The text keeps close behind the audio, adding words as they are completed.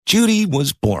Judy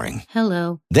was boring.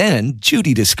 Hello. Then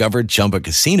Judy discovered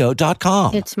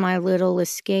ChumbaCasino.com. It's my little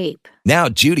escape. Now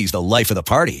Judy's the life of the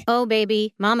party. Oh,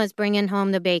 baby, mama's bringing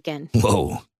home the bacon.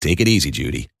 Whoa, take it easy,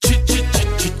 Judy.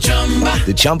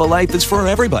 The Chumba life is for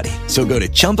everybody. So go to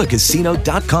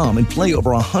ChumbaCasino.com and play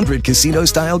over 100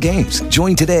 casino-style games.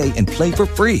 Join today and play for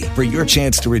free for your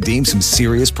chance to redeem some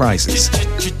serious prizes.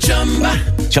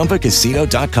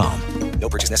 ChumbaCasino.com. No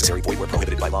purchase necessary. Void where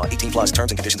prohibited by law. 18 plus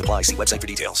terms and conditions apply. See website for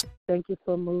details. Thank you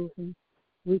for moving.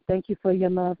 We thank you for your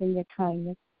love and your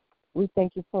kindness. We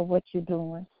thank you for what you're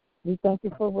doing. We thank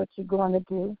you for what you're going to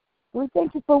do. We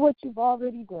thank you for what you've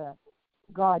already done.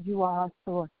 God, you are our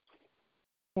source,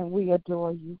 and we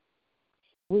adore you.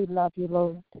 We love you,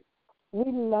 Lord.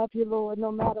 We love you, Lord,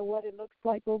 no matter what it looks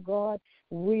like, oh God.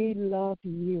 We love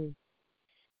you.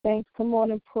 Thanks. Come on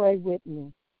and pray with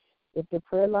me. If the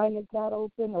prayer line is not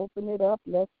open, open it up.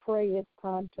 Let's pray. It's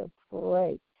time to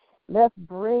pray. Let's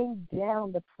bring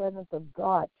down the presence of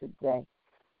God today.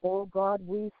 Oh, God,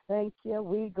 we thank you.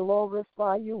 We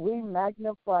glorify you. We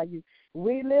magnify you.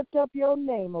 We lift up your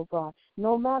name, oh, God.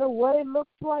 No matter what it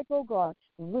looks like, oh, God,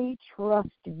 we trust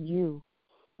you.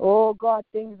 Oh, God,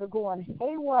 things are going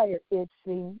haywire, it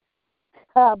seems.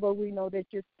 But we know that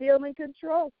you're still in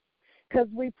control, because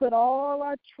we put all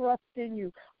our trust in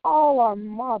you. All our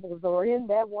marbles are in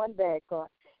that one bag, God,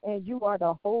 and you are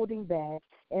the holding bag,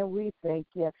 and we thank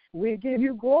you. We give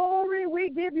you glory, we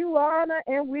give you honor,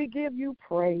 and we give you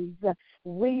praise.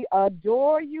 We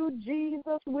adore you,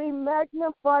 Jesus. We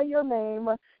magnify your name.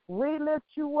 We lift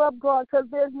you up, God, because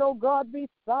there's no God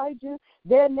beside you.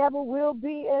 There never will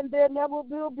be, and there never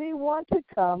will be one to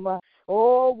come.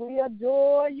 Oh, we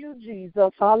adore you,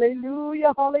 Jesus.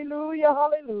 Hallelujah, hallelujah,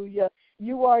 hallelujah.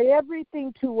 You are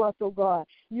everything to us, oh God.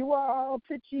 You are our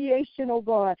propitiation, oh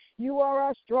God. You are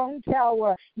our strong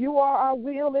tower. You are our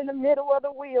wheel in the middle of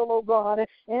the wheel, oh God.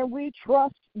 And we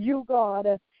trust you, God.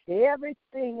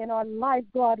 Everything in our life,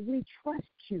 God, we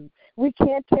trust you. We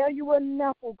can't tell you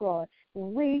enough, oh God.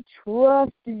 We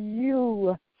trust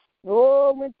you.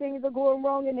 Oh, when things are going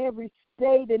wrong in every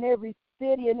state, in every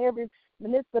city, in every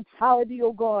municipality,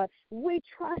 oh God, we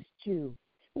trust you.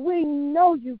 We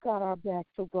know you got our backs,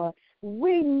 oh God.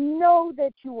 We know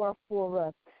that you are for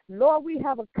us. Lord, we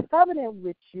have a covenant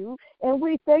with you, and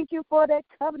we thank you for that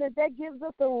covenant that gives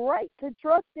us the right to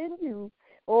trust in you,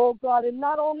 oh God. And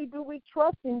not only do we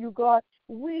trust in you, God,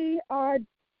 we have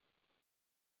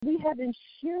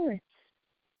insurance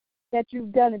that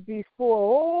you've done it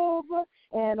before over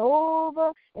and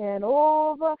over and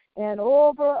over and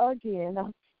over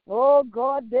again. Oh,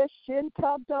 God, there's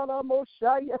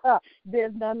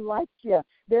none like you.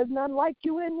 There's none like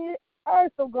you in the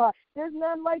earth, oh God. There's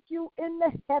none like you in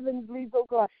the heavenlies, oh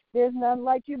God. There's none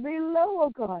like you below, oh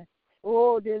God.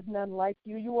 Oh, there's none like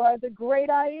you. You are the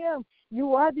great I am.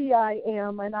 You are the I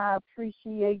am, and I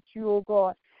appreciate you, oh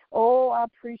God. Oh, I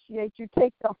appreciate you.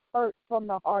 Take the hurt from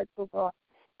the hearts, oh God.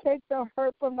 Take the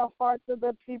hurt from the hearts of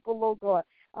the people, oh God.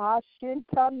 Oh,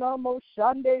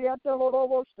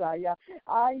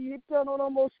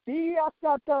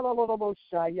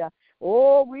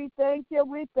 we thank you,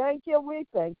 we thank you, we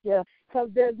thank you, because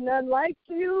there's none like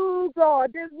you,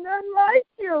 God. There's none like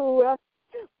you.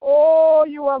 Oh,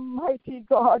 you are mighty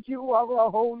God. You are a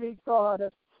holy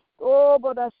God. Oh,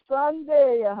 but a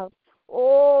Sunday.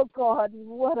 Oh, God,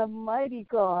 what a mighty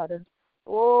God.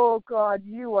 Oh, God,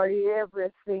 you are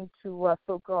everything to us,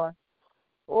 oh, God.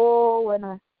 Oh, and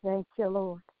I thank you,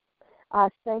 Lord. I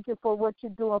thank you for what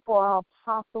you're doing for our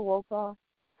apostle, oh, God.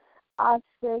 I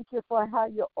thank you for how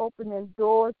you're opening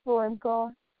doors for him,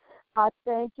 God. I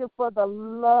thank you for the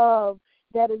love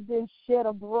that has been shed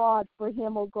abroad for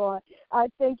him, oh God. I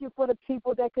thank you for the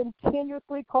people that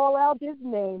continuously call out his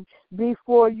name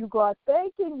before you, God.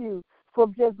 Thanking you for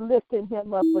just lifting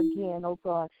him up again, oh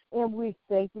God. And we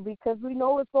thank you because we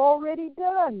know it's already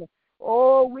done.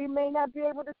 Oh, we may not be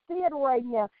able to see it right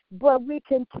now, but we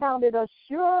can count it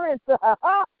assurance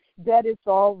that it's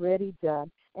already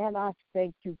done. And I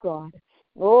thank you, God.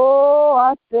 Oh,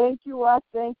 I thank you, I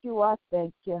thank you, I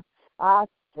thank you. I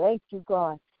thank you,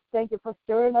 God. Thank you for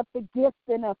stirring up the gifts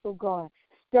in us, oh God.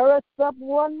 Stir us up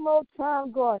one more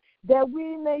time, God, that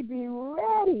we may be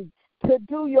ready to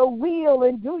do your will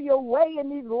and do your way in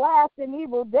these last and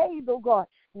evil days, oh God.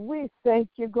 We thank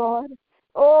you, God.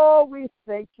 Oh, we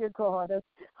thank you, God.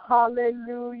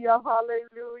 Hallelujah,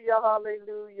 hallelujah,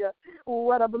 hallelujah.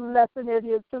 What a blessing it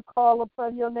is to call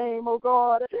upon your name, oh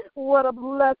God. What a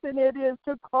blessing it is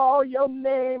to call your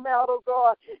name out, oh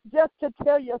God. Just to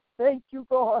tell you thank you,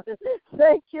 God.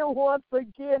 Thank you once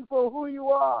again for who you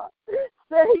are.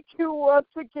 Thank you once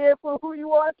again for who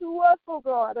you are to us, oh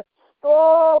God.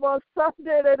 Oh, my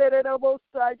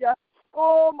Messiah.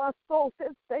 Oh, my soul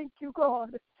says thank you,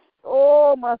 God.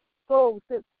 Oh, my soul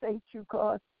says thank you,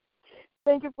 God.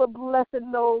 Thank you for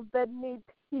blessing those that need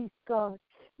peace, God,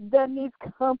 that needs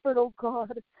comfort, oh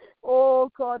God. Oh,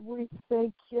 God, we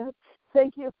thank you.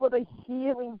 Thank you for the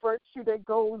healing virtue that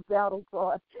goes out, oh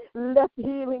God. Let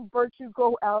healing virtue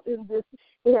go out in this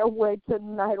airway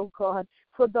tonight, oh God.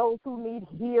 For those who need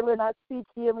healing, I speak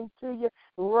healing to you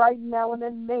right now in the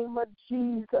name of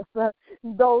Jesus.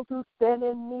 Those who stand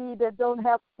in need that don't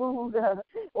have food,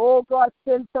 oh God,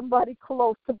 send somebody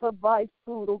close to provide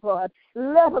food, oh God.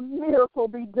 Let a miracle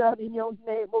be done in your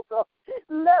name, oh God.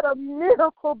 Let a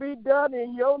miracle be done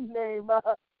in your name.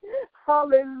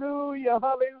 Hallelujah,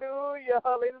 hallelujah,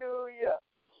 hallelujah.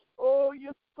 Oh,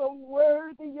 you're so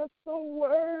worthy, you're so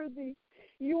worthy.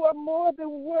 You are more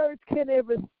than words can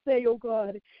ever say, oh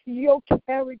God. Your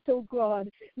character, oh God.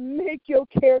 Make your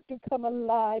character come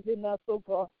alive in us, oh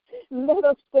God. Let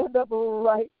us stand up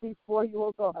right before you,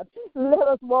 oh God. Let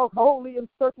us walk holy and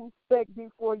circumspect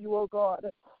before you, oh God.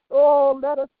 Oh,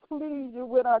 let us please you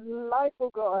with our life,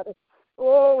 oh God.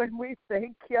 Oh, and we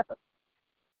thank you.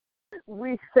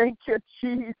 We thank you,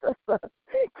 Jesus,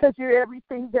 because you're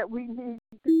everything that we need.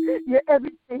 You're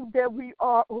everything that we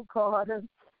are, oh God.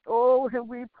 Oh, and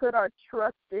we put our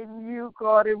trust in you,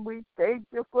 God, and we thank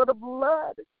you for the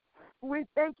blood. We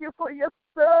thank you for your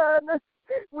son.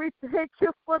 We thank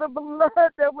you for the blood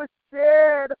that was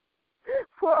shed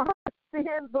for our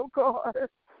sins, oh God.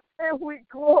 And we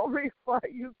glorify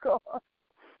you, God.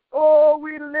 Oh,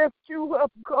 we lift you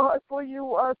up, God, for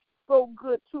you are so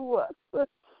good to us,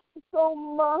 so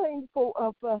mindful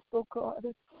of us, oh God.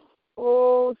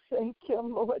 Oh, thank you,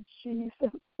 Lord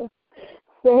Jesus.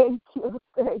 Thank you,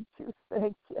 thank you,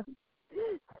 thank you.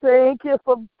 Thank you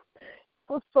for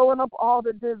sewing up all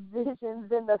the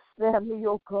divisions in the family,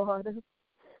 oh God.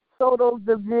 Sow those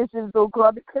divisions, oh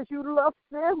God, because you love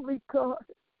family, God.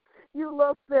 You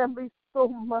love family so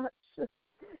much.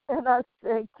 And I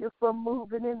thank you for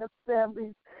moving in the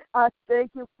families. I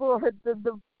thank you for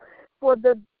the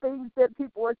things that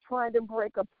people are trying to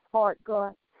break apart,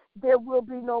 God. There will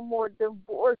be no more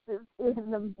divorces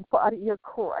in the body of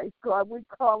Christ, God. We're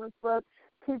calling for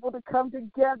people to come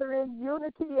together in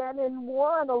unity and in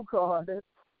one, oh God.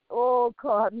 Oh,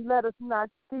 God, let us not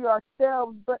see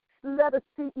ourselves, but let us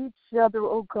see each other,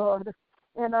 oh God.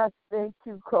 And I thank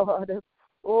you, God.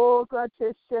 Oh, God,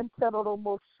 oh,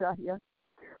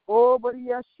 but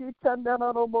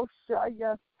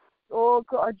oh,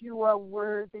 God, you are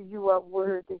worthy. You are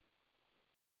worthy.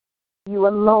 You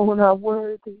alone are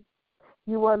worthy.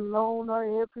 You alone are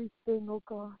everything, oh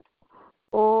God.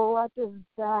 Oh, I just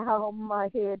bow my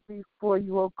head before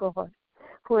you, oh God.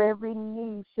 For every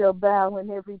knee shall bow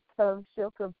and every tongue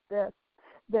shall confess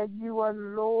that you are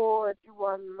Lord, you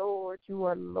are Lord, you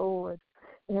are Lord.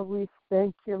 And we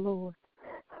thank you, Lord.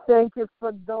 Thank you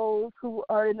for those who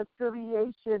are in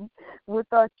affiliation with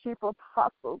our chief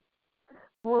apostle,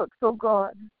 Brooks, oh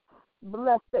God.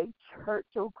 Bless their church,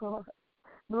 oh God.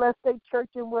 Bless their church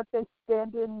in what they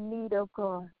stand in need of,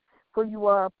 God. For you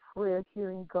are a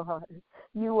prayer-hearing God.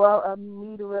 You are a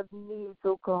meter of needs,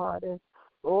 oh God.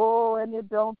 Oh, and it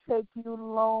don't take you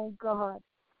long, God.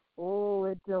 Oh,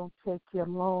 it don't take you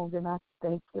long, and I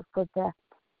thank you for that.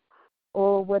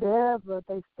 Oh, whatever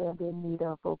they stand in need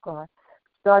of, oh God.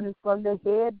 Starting from the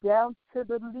head down to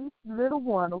the least little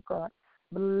one, oh God.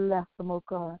 Bless them, oh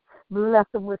God. Bless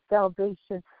them with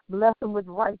salvation. Bless them with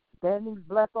right standings.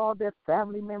 Bless all their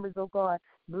family members, oh God.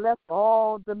 Bless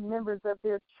all the members of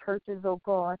their churches, oh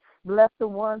God. Bless the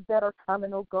ones that are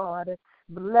coming, oh God.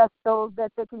 Bless those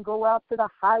that they can go out to the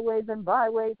highways and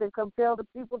byways and compel the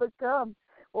people to come.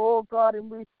 Oh, God,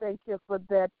 and we thank you for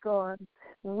that, God.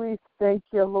 We thank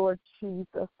you, Lord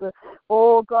Jesus.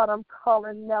 Oh, God, I'm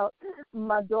calling out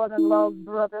my daughter-in-law's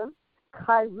brother,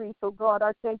 Kyrie, oh God.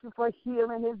 I thank you for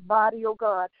healing his body, oh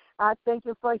God. I thank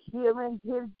you for healing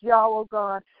his jaw, oh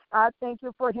God. I thank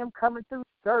you for him coming through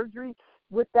surgery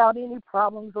without any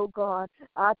problems, oh God.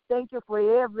 I thank you for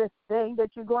everything that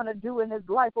you're going to do in his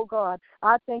life, oh God.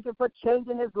 I thank you for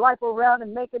changing his life around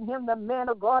and making him the man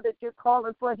of God that you're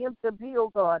calling for him to be,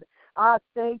 oh God. I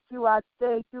thank you,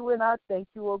 and I thank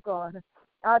you, oh God.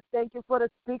 I thank you for the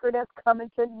speaker that's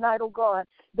coming tonight, oh God,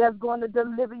 that's going to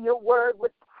deliver your word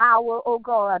with power, oh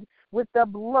God, with the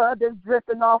blood that's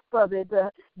dripping off of it,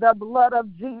 the blood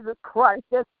of Jesus Christ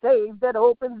that saves, that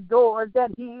opens doors, that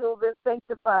heals and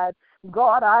sanctifies.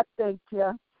 God, I thank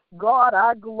you. God,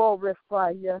 I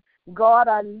glorify you. God,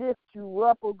 I lift you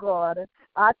up, oh God.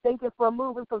 I thank you for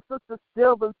moving for Sister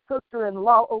Silver's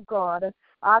sister-in-law, oh God.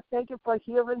 I thank you for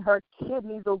healing her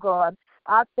kidneys, oh God.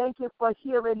 I thank you for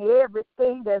healing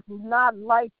everything that's not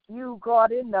like you,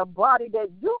 God, in the body that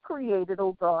you created,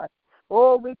 oh God.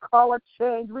 Oh, we call a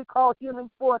change. We call healing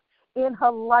forth in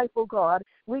her life, oh God.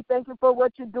 We thank you for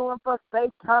what you're doing for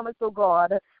Faith Thomas, oh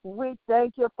God. We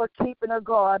thank you for keeping her,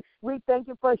 God. We thank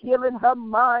you for healing her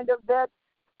mind of that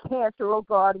cancer, oh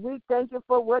God. We thank you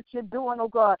for what you're doing, oh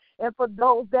God. And for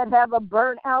those that have a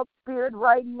burnout spirit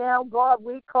right now, God,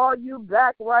 we call you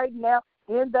back right now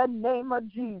in the name of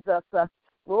Jesus.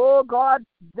 Oh God,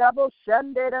 double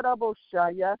shande double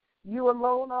shaya. You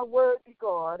alone are worthy,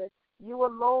 God. You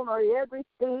alone are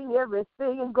everything,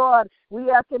 and God, we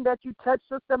asking that you touch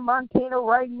Sister Montina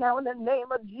right now in the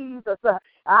name of Jesus.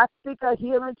 I speak a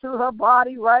healing to her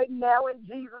body right now in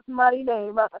Jesus' mighty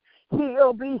name.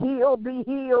 Heal, be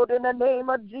healed in the name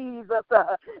of Jesus.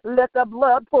 Let the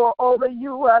blood pour over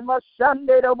you.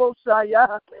 Mashande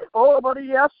Mosiah. Over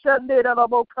the Yashande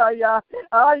Mokaya.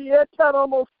 Ayeta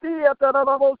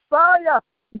Mosiah.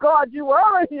 God, you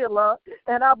are a healer,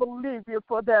 and I believe you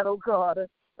for that, oh God.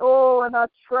 Oh, and I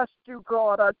trust you,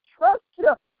 God. I trust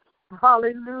you.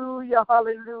 Hallelujah,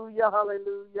 hallelujah,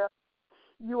 hallelujah.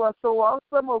 You are so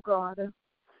awesome, oh God.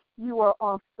 You are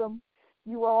awesome.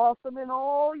 You are awesome in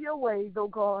all your ways, oh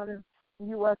God.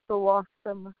 You are so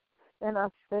awesome. And I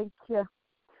thank you.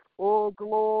 Oh,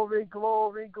 glory,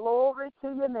 glory, glory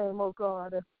to your name, oh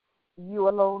God. You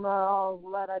alone are all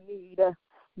that I need.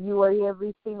 You are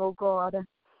everything, oh God.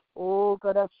 Oh,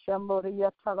 God,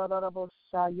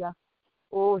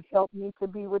 oh, help me to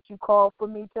be what you call for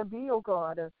me to be, oh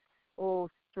God. Oh,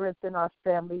 strengthen our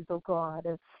families, oh God.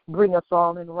 Bring us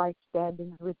all in right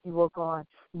standings with you, oh God.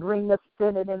 Bring the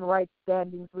Senate in right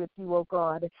standings with you, oh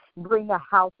God. Bring the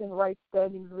House in right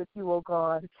standings with you, oh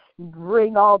God.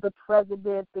 Bring all the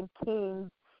presidents and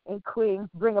kings and queens,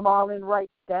 bring them all in right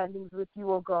standings with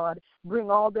you, oh God. Bring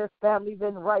all their families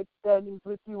in right standings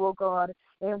with you, oh God.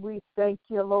 And we thank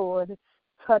you, Lord.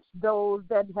 Touch those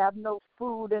that have no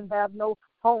food and have no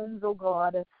homes, oh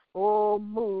God. Oh,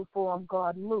 move for them,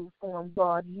 God. Move for them,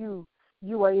 God. You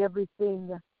are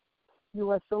everything.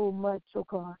 You are so much, oh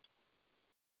God.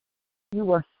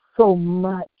 You are so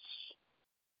much.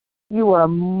 You are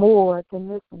more than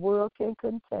this world can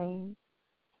contain.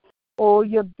 Oh,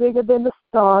 you're bigger than the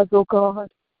stars, oh God.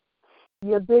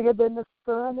 You're bigger than the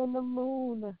sun and the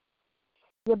moon.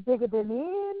 You're bigger than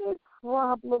any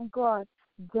problem, God,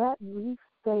 that we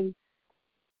face.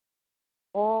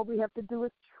 All we have to do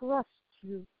is trust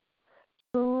you.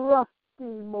 Trust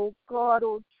him, oh God,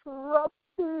 oh, trust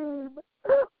him.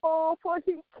 Oh, for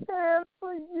he cares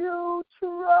for you.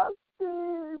 Trust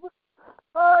him.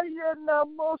 Oh,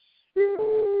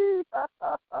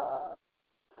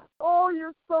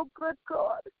 you're so good,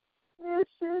 God.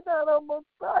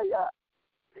 Messiah.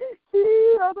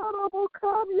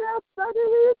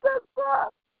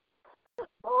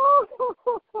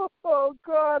 Oh,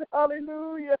 God,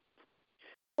 hallelujah,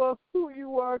 for who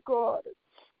you are, God.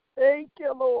 Thank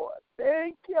you, Lord.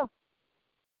 Thank you.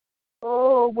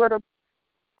 Oh, what a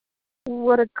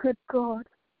good God.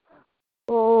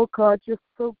 Oh, God, you're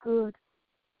so good.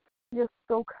 You're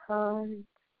so kind.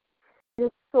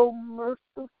 You're so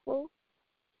merciful.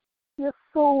 You're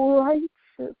so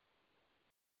righteous.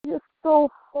 You're so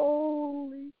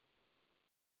holy.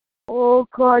 Oh,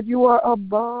 God, you are a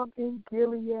balm in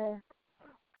Gilead.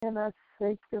 And I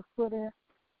thank you for that.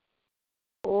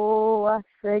 Oh, I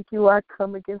thank you. I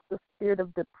come against the spirit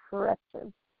of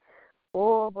depression.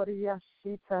 Oh, but that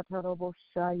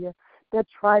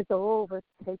tries to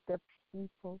overtake the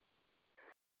people.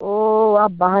 Oh, I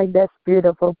bind that spirit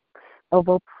of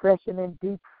oppression and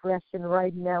depression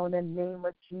right now in the name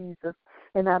of Jesus.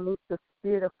 And I loose the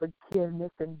spirit of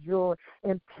forgiveness and joy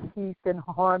and peace and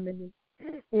harmony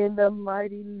in the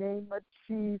mighty name of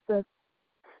Jesus.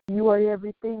 You are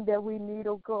everything that we need,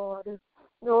 oh God.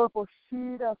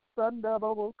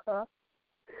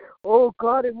 Oh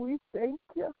God, and we thank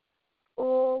you.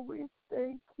 Oh, we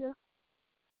thank you.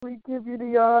 We give you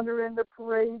the honor and the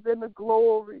praise and the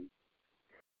glory.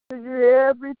 You're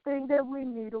everything that we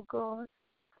need, oh God.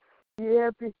 You're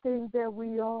everything that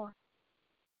we are.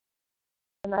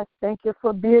 And I thank you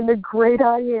for being the great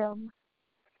I am.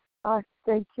 I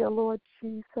thank you, Lord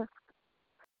Jesus.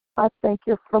 I thank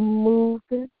you for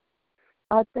moving.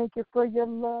 I thank you for your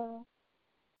love.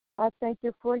 I thank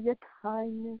you for your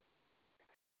kindness.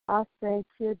 I thank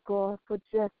you, God, for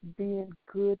just being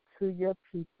good to your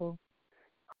people.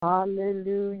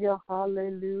 Hallelujah,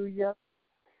 hallelujah.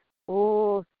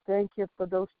 Oh, thank you for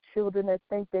those children that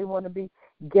think they want to be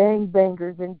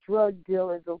gangbangers and drug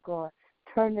dealers, oh God.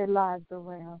 Turn their lives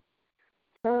around.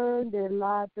 Turn their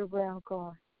lives around,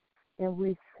 God. And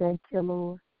we thank you,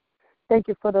 Lord. Thank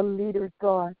you for the leaders,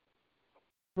 God,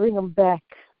 Bring them back.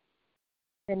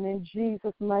 And in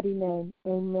Jesus' mighty name,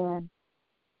 amen.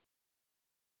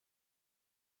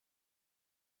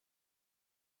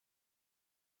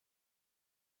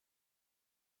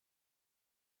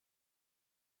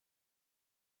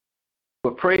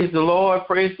 But praise the Lord,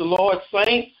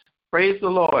 saints. Praise the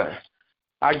Lord.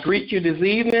 I greet you this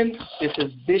evening. This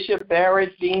is Bishop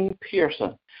Barrett Dean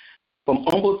Pearson from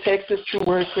Humble, Texas, True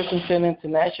Word Christian Center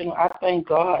International. I thank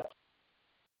God.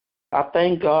 I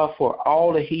thank God for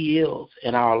all that He is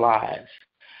in our lives.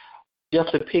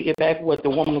 Just to piggyback what the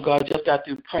woman of God just got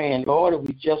through praying, Lord,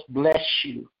 we just bless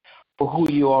you for who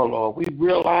you are, Lord. We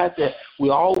realize that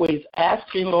we're always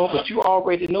asking, Lord, but you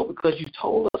already know because you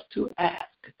told us to ask.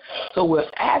 So we're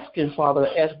asking, Father,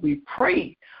 as we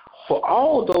pray for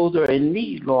all those that are in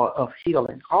need, Lord, of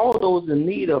healing, all those in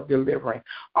need of delivering,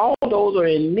 all those that are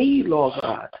in need, Lord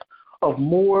God, of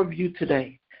more of you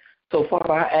today. So,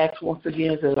 Father, I ask once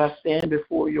again as I stand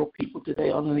before your people today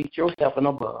underneath your heaven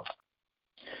above,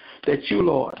 that you,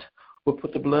 Lord, will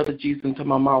put the blood of Jesus into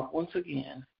my mouth once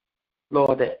again.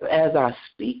 Lord, that as I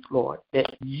speak, Lord,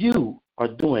 that you are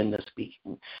doing the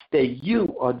speaking, that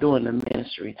you are doing the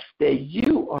ministry, that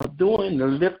you are doing the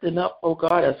lifting up, oh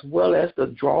God, as well as the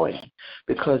drawing,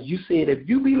 because you said if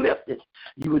you be lifted,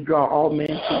 you would draw all men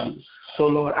to you. So,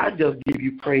 Lord, I just give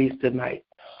you praise tonight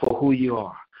for who you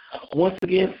are. Once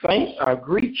again, saints, I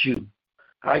greet you.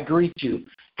 I greet you.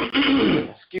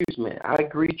 Excuse me. I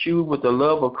greet you with the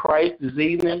love of Christ this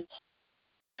evening.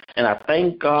 And I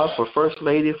thank God for First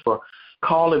Lady for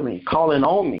calling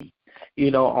on me,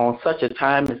 on such a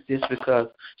time as this, because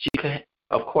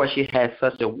of course, she has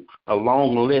such a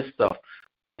long list of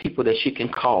people that she can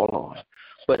call on.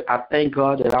 But I thank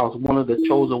God that I was one of the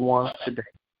chosen ones today.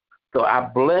 So I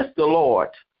bless the Lord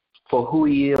for who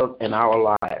He is in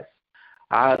our lives.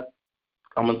 I'm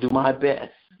going to do my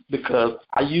best, because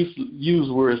I used to use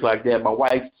words like that. My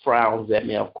wife frowns at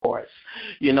me, of course,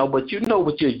 but you know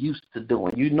what you're used to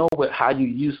doing. You know how you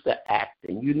used to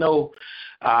acting. You know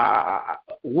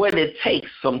what it takes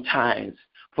sometimes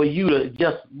for you to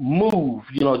just move,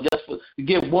 just to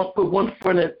put one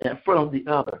foot in front of the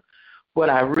other. But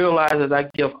I realize that I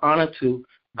give honor to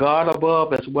God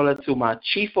above as well as to my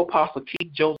chief apostle,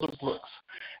 Keith Joseph Brooks,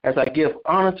 as I give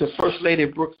honor to First Lady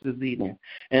Brooks this evening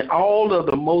and all of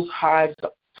the Most High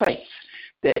saints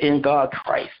that in God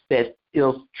Christ that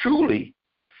is truly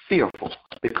fearful,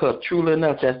 because truly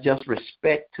enough, that's just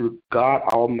respect to God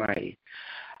Almighty.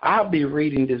 I'll be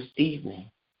reading this evening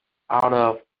out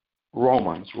of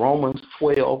Romans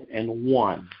 12 and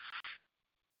 1.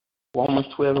 Romans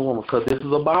 12 and 1, because this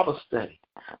is a Bible study.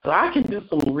 So I can do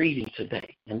some reading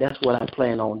today, and that's what I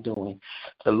plan on doing.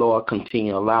 The Lord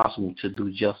allows me to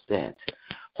do just that.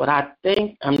 But I'm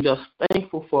just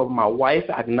thankful for my wife.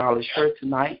 I acknowledge her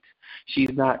tonight.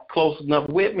 She's not close enough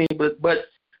with me, but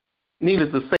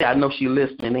needless to say, I know she's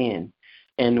listening in,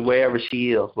 and wherever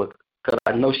she is, because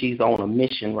I know she's on a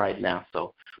mission right now.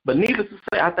 So, but needless to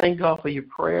say, I thank God for your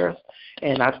prayers,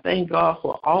 and I thank God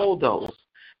for all those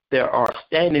that are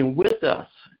standing with us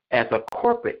as a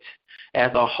corporate,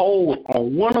 as a whole,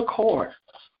 on one accord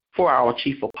for our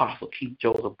chief apostle, Keith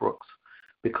Joseph Brooks,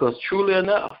 because truly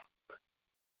enough,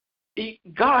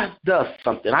 God does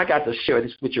something. I got to share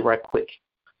this with you right quick.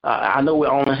 I know we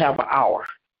only have an hour,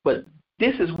 but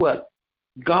this is what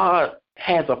God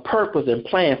has a purpose and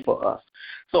plan for us.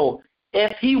 So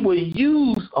if He would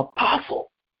use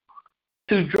apostle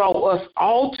to draw us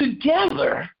all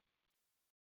together,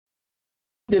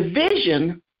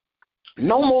 division,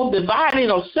 no more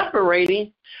dividing or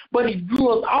separating, but He drew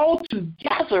us all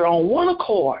together on one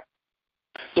accord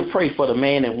to pray for the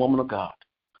man and woman of God.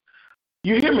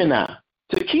 You hear me now?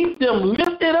 To keep them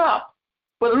lifted up.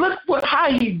 But look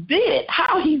how He did,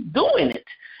 how He's doing it.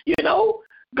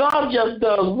 God just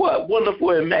does what?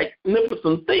 Wonderful and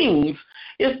magnificent things.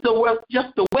 It's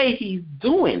just the way He's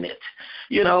doing it.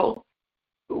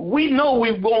 We know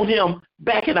we want Him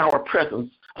back in our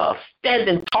presence,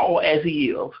 standing tall as He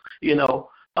is,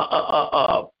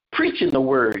 preaching the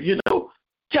word,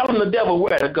 telling the devil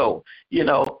where to go,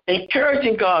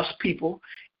 encouraging God's people,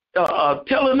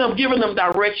 telling them, giving them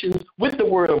directions with the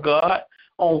word of God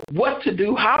on what to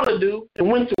do, how to do, and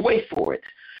when to wait for it,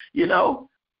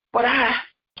 But I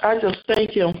just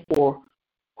thank Him for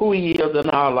who He is in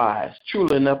our lives,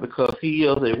 truly enough, because He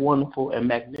is a wonderful and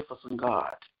magnificent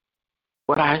God.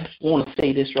 But I want to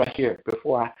say this right here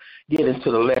before I get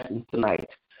into the lesson tonight,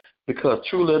 because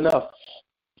truly enough,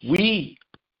 we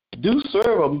do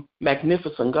serve a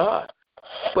magnificent God.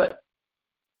 But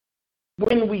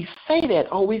when we say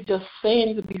that, are we just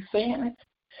saying to be saying it?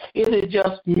 Is it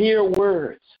just mere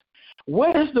words?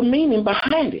 What is the meaning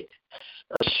behind it?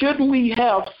 shouldn't we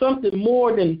have something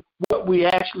more than what we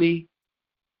actually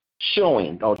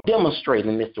showing or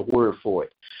demonstrating is the word for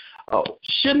it?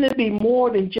 Shouldn't it be more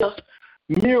than just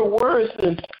mere words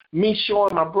than me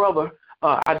showing my brother,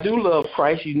 I do love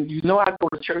Christ. You know I go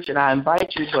to church and I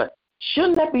invite you, but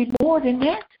shouldn't that be more than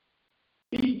that?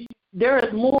 There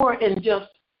is more in just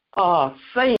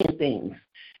saying things,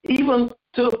 even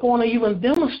to the point of even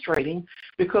demonstrating,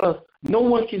 because no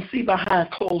one can see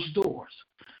behind closed doors.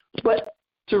 But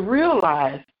to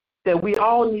realize that we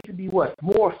all need to be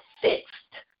more fixed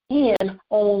in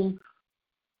on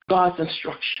God's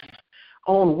instruction,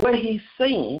 on what he's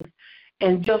saying,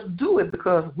 and just do it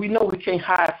because we know we can't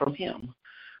hide from him.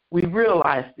 We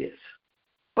realize this.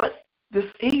 But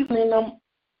this evening,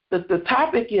 the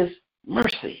topic is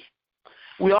mercy.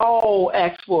 We all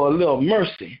ask for a little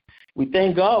mercy. We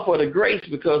thank God for the grace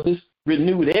because it's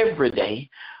renewed every day.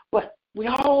 But we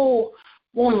all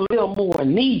want a little more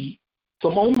need,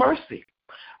 some more mercy.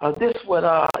 This is what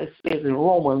it says in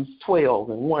Romans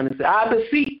 12:1. It says, I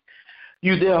beseech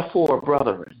you therefore,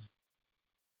 brethren,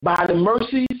 by the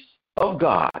mercies of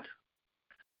God,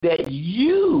 that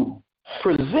you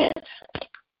present,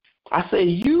 I say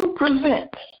you present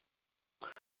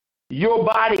your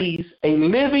bodies a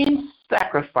living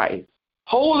sacrifice,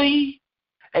 holy,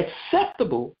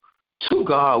 acceptable to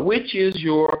God, which is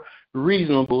your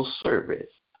reasonable service.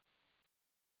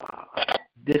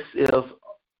 This is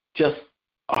just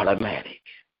automatic.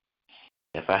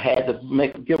 If I had to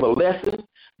give a lesson,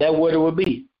 that's what it would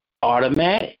be,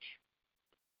 automatic.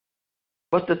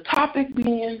 But the topic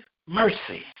being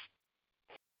mercy.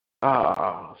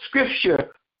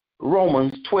 Scripture,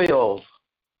 Romans 12:1.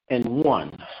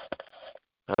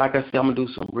 Like I said, I'm going to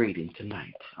do some reading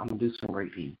tonight.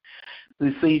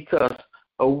 You see, because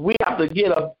we have to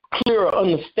get a clearer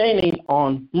understanding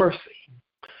on mercy.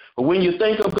 When you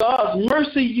think of God's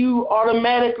mercy, you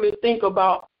automatically think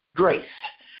about grace.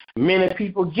 Many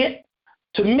people get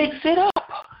to mix it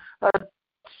up.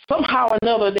 Somehow or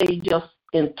another, they just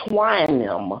entwine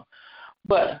them.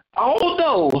 But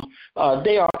although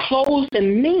they are close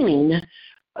in meaning,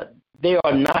 they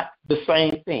are not the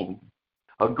same thing.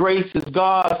 Grace is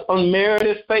God's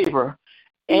unmerited favor,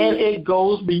 and it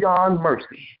goes beyond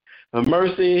mercy.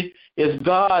 Mercy is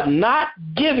God not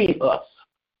giving us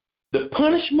the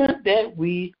punishment that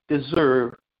we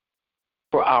deserve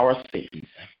for our sins.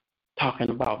 Talking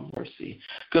about mercy.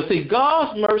 Because, see,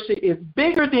 God's mercy is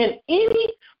bigger than any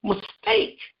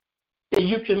mistake that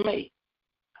you can make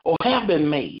or have been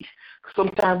made.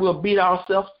 Sometimes we'll beat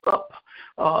ourselves up,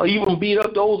 even beat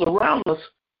up those around us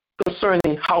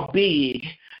concerning how big,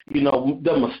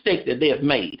 the mistake that they have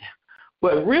made.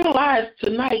 But realize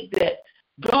tonight that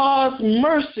God's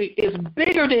mercy is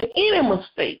bigger than any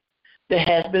mistake that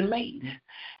has been made.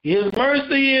 His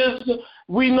mercy is,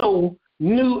 we know,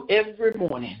 new every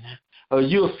morning.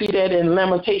 You'll see that in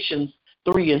Lamentations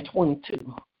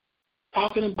 3:22.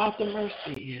 Talking about the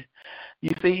mercy.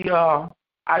 You see,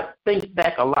 I think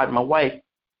back a lot. My wife,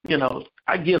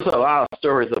 I give her a lot of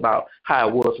stories about how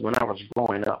it was when I was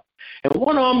growing up. And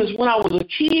one of them is when I was a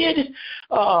kid,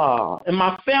 and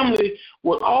my family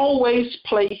would always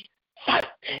play fight.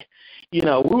 We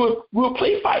would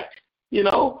play fight,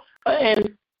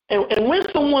 and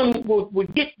when someone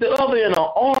would get the other in an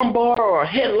arm bar or a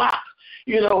headlock,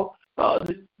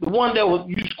 the one that was,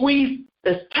 you squeeze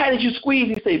as tight as you squeeze,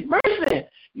 you say, mercy.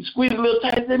 You squeeze a little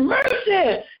tight, you say,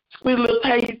 mercy. Squeeze a little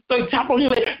tight, you throw your top on you,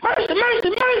 say, mercy, mercy,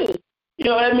 mercy.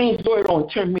 That means Lord don't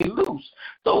turn me loose.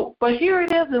 So, but here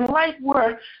it is in life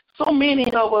where so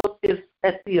many of us is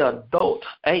at the adult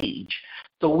age.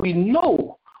 So we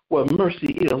know what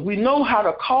mercy is. We know how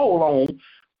to call on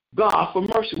God for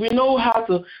mercy. We know how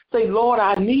to say, Lord,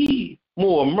 I need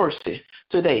more mercy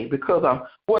today because of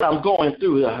what I'm going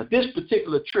through. This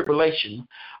particular tribulation,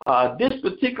 this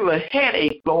particular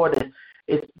headache, Lord,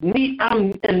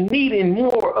 I'm needing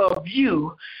more of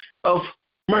you, of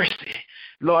mercy.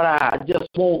 Lord, I just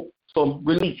want some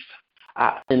relief.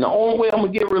 And the only way I'm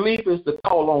going to get relief is to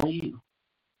call on you.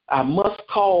 I must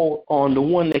call on the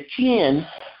one that can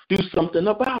do something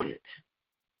about it.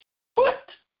 But,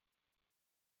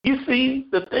 you see,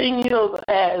 the thing is,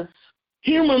 as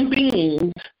human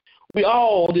beings, we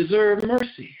all deserve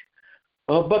mercy.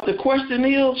 But the question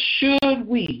is, should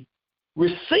we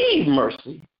receive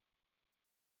mercy?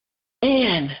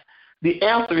 And the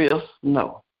answer is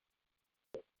no.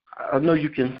 I know you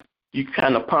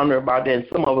kind of ponder about that, and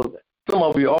some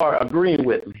of you are agreeing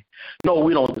with me. No,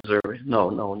 we don't deserve it. No.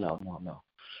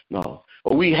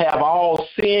 But we have all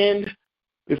sinned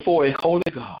before a holy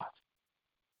God.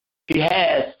 He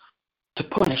has to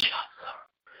punish us.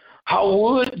 How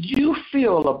would you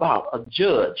feel about a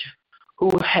judge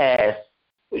who has,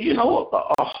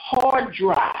 a hard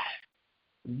drive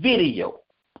video.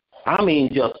 I mean,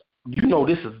 just,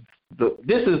 this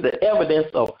is the evidence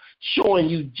of showing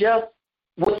you just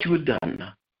what you've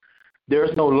done.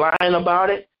 There's no lying about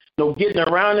it, no getting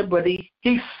around it, but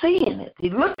he's seeing it.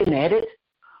 He's looking at it,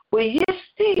 but yet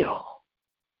still,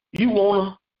 you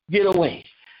want to get away.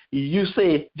 You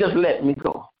say, just let me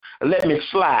go. Let me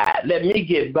slide. Let me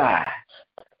get by.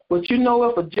 But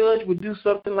if a judge would do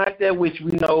something like that, which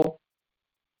we know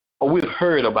or we've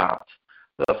heard about,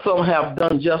 some have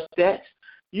done just that,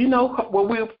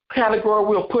 what category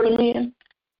we'll put them in?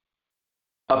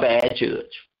 A bad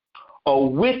judge, a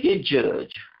wicked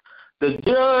judge. The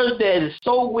judge that is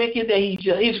so wicked that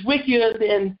he's wickeder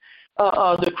than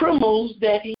the criminals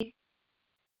that he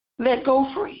let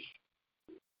go free.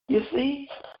 You see?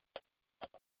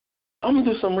 I'm going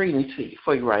to do some reading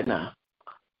for you right now.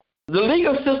 The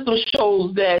legal system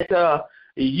shows that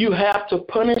you have to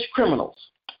punish criminals.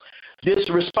 This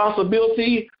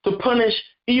responsibility to punish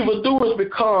evildoers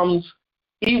becomes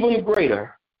even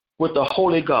greater with the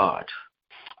Holy God.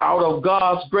 Out of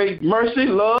God's great mercy,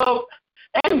 love,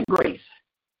 and grace,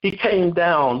 he came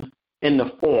down in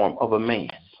the form of a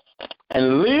man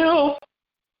and lived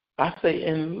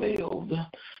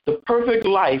the perfect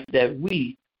life that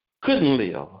we couldn't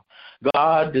live.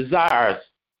 God desires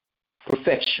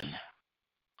perfection,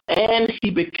 and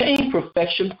he became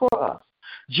perfection for us.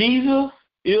 Jesus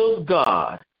is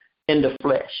God in the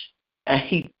flesh, and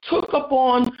he took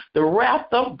upon the wrath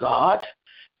of God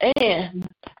and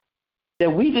that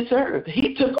we deserved.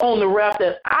 He took on the wrath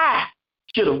that I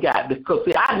should have got, because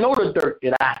I know the dirt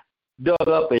that I dug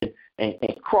up and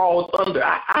crawled under.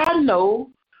 I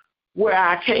know where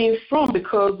I came from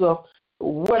because of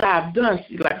what I've done.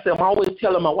 See, like I said, I'm always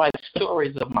telling my wife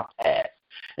stories of my past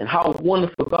and how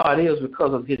wonderful God is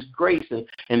because of his grace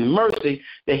and mercy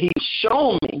that he's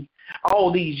shown me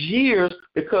all these years,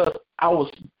 because I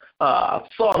was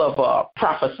sort of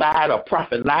prophesied or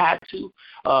prophet lied to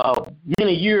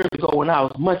many years ago when I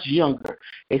was much younger.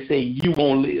 They say, you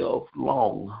won't live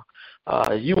long.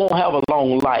 You won't have a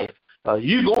long life.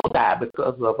 You're going to die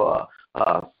because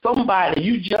of somebody.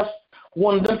 You just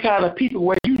one of them kind of people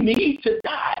where you need to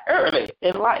die early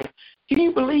in life. Can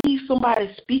you believe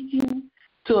somebody speaking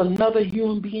to another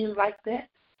human being like that?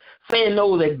 Saying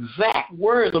those exact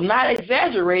words. I'm not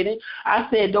exaggerating. I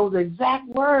said those exact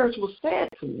words were said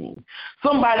to me.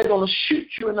 Somebody's going to shoot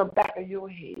you in the back of your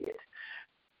head.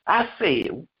 I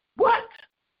said, what?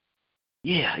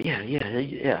 Yeah.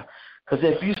 Because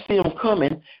if you see them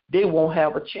coming, they won't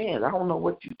have a chance. I don't know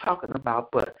what you're talking about,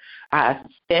 but I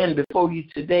stand before you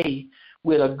today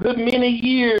with a good many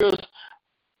years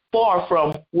far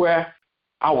from where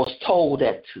I was told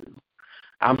that to.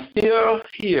 I'm still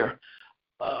here,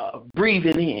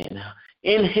 breathing in,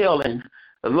 inhaling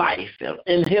life,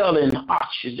 inhaling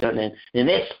oxygen, and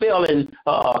expelling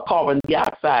carbon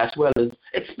dioxide, as well as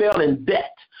expelling death,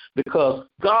 because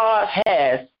God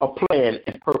has a plan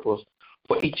and purpose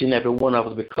for each and every one of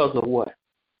us because of what?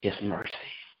 His mercy.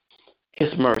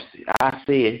 His mercy. I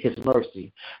said his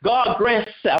mercy. God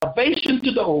grants salvation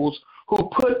to those who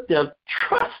put their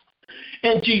trust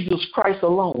in Jesus Christ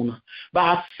alone.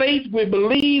 By faith, we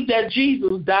believe that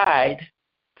Jesus died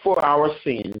for our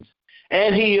sins,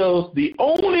 and he is the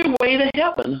only way to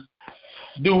heaven.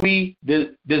 Do we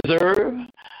deserve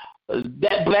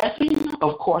that blessing?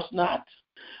 Of course not.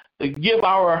 To give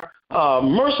our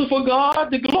merciful God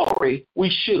the glory, we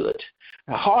should.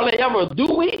 Hardly ever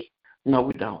do we? No,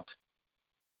 we don't.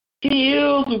 He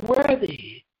is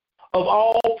worthy of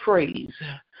all praise.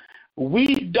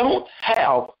 We don't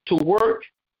have to work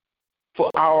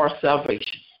for our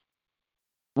salvation.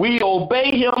 We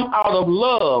obey him out of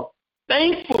love,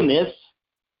 thankfulness,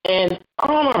 and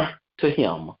honor to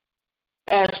him.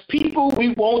 As people,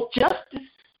 we want justice.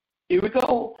 Here we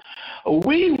go.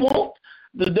 We want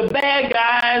the bad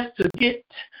guys to get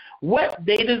what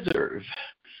they deserve.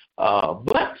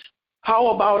 But how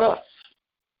about us?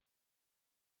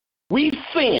 We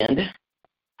sinned.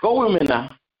 Go with me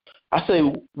now. I say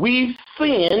we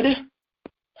sinned,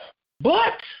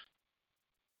 but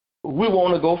we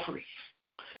want to go free.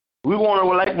 We want to,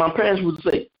 like my parents would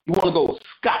say, you want to go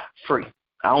scot-free.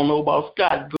 I don't know about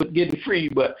Scott getting free,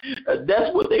 but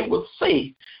that's what they would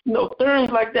say.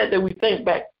 Terms like that we think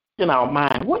back in our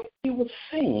mind. What he was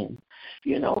saying,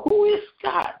 who is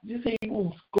Scott? You say you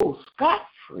want to go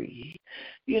scot-free.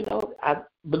 I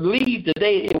believe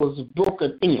today it was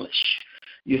broken English,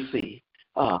 you see.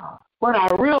 But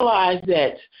I realized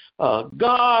that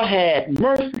God had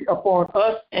mercy upon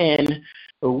us, and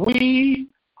we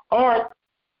are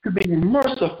to be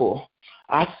merciful.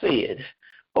 I said,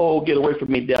 oh, get away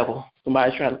from me, devil.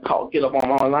 Somebody trying to get up on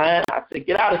my line. I say,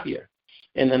 get out of here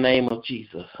in the name of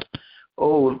Jesus.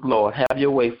 Oh, Lord, have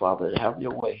your way, Father. Have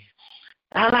your way.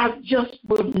 And I just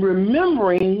was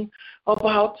remembering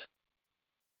about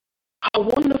how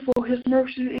wonderful his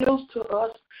mercy is to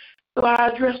us. So I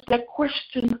addressed that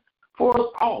question for us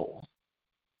all.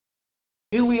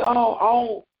 Do we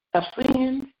all have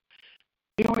sinned?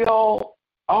 Do we all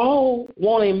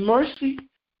wanting mercy,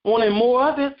 wanting more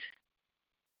of it?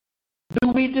 Do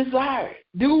we desire it?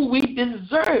 Do we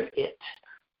deserve it?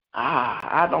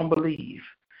 I don't believe.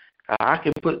 I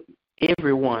can put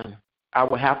everyone, I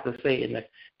would have to say, in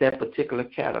that particular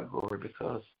category,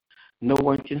 because no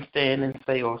one can stand and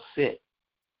say or sit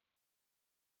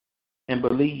and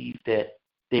believe that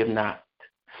they've not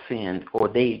sinned or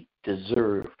they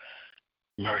deserve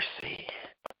mercy.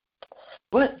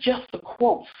 But just to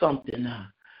quote something,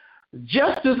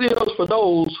 justice is for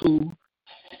those who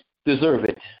deserve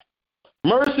it.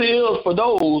 Mercy is for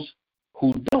those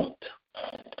who don't.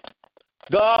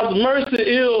 God's mercy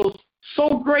is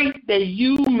so great that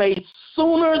you may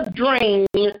sooner drain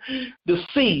the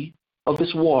sea of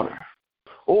its water,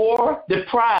 or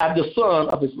deprive the sun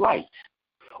of its light,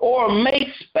 or make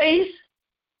space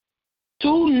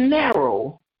too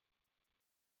narrow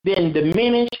than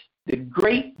diminish the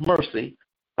great mercy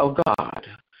of God.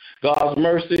 God's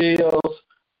mercy is,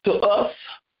 to us,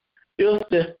 is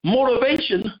the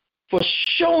motivation for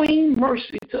showing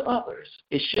mercy to others.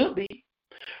 It should be.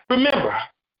 Remember,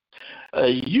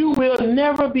 you will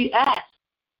never be asked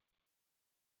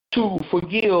to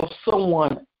forgive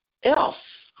someone else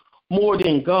more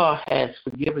than God has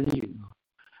forgiven you.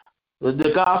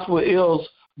 The gospel is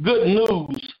good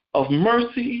news of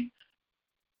mercy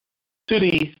to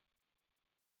the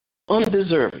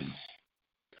undeserving.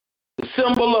 The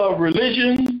symbol of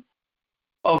religion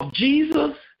of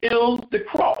Jesus is the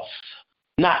cross,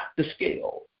 not the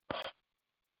scale.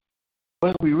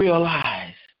 But we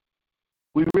realize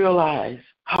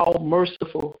how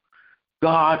merciful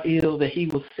God is that he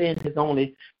will send his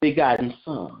only begotten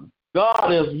Son.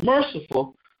 God is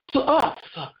merciful to us.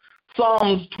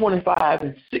 Psalms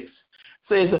 25:6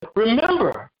 says,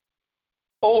 remember,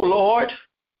 O Lord,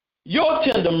 your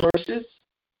tender mercies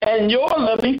and your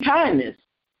loving kindness,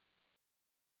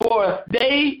 for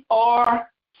they are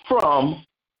from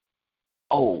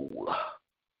old.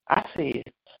 I said,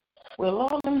 well,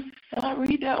 Lord, can I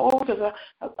read that over? Because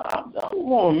I don't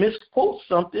want to misquote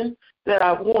something that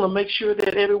I want to make sure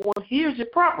that everyone hears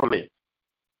it properly.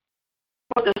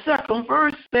 But the second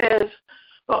verse says,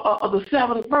 the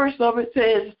seventh verse of it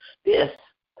says this,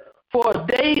 for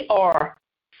they are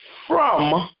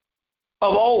from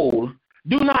of old.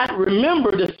 Do not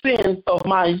remember the sins of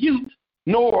my youth,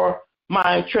 nor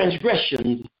my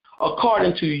transgressions.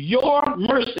 According to your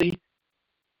mercy,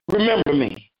 remember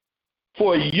me.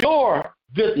 For your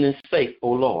goodness' sake,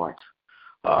 O Lord.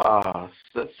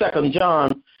 2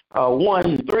 John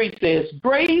 1:3 says,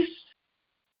 grace,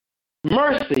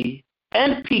 mercy,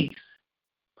 and peace,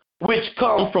 which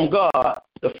come from God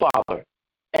the Father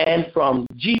and from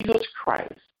Jesus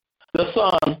Christ, the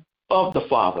Son of the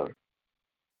Father,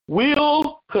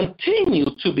 will continue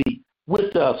to be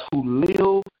with us who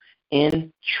live in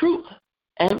truth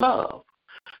and love.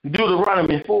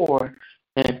 Deuteronomy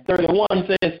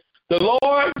 4:31 says, the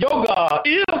Lord your God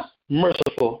is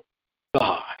merciful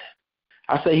God.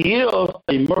 I say he is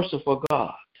a merciful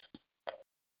God.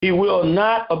 He will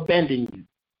not abandon you.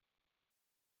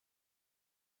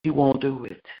 He won't do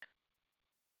it.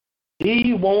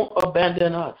 He won't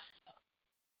abandon us,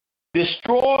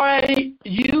 destroy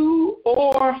you,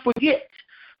 or forget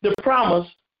the promise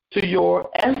to your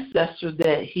ancestors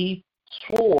that he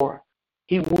swore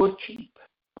he would keep.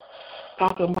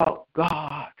 Talking about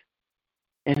God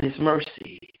and his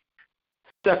mercy.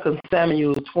 2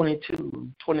 Samuel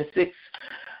 22:26.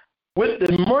 With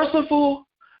the merciful,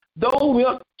 thou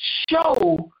wilt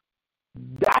show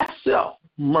thyself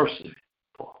merciful,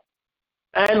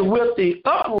 and with the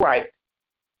upright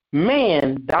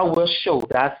man thou wilt show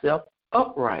thyself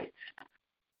upright.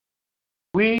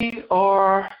 We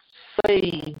are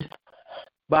saved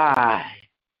by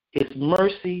his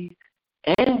mercy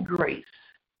and grace,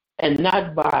 and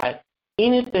not by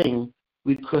anything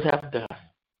we could have done.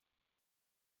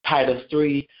 Titus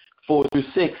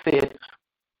 3:4-6 says,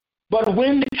 but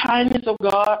when the kindness of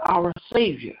God our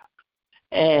Savior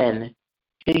and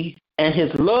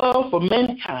his love for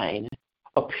mankind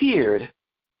appeared,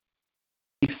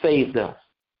 he saved us,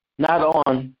 not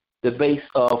on the base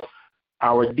of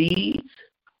our deeds,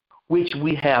 which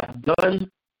we have done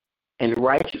in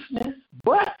righteousness,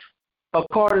 but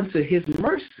according to his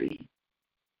mercy,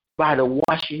 by the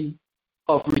washing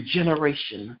of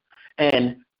regeneration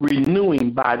and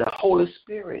renewing by the Holy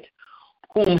Spirit,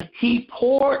 whom he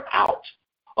poured out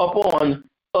upon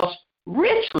us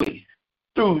richly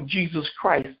through Jesus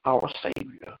Christ, our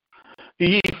Savior.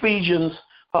 Ephesians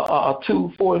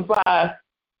 2, 4, and 5.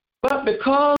 But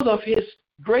because of his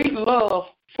great love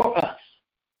for us,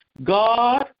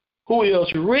 God, who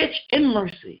is rich in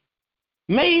mercy,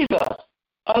 made us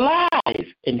alive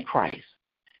in Christ,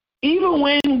 even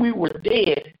when we were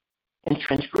dead in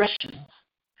transgressions.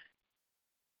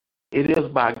 It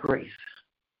is by grace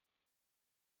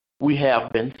we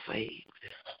have been saved.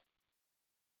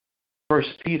 1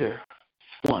 Peter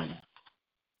 1,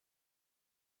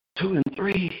 2, and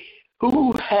 3.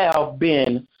 Who have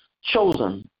been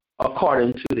chosen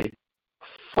according to the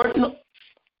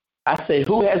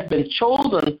who has been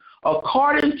chosen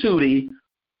according to the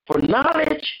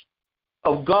foreknowledge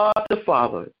of God the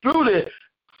Father through the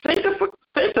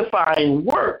sanctifying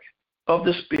work of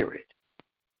the Spirit,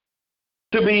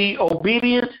 to be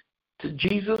obedient to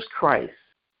Jesus Christ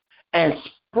and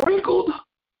sprinkled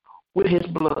with his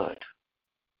blood.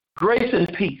 Grace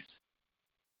and peace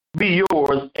be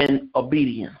yours in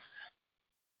obedience,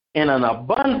 in an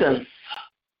abundance.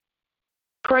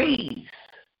 Praise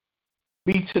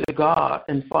be to the God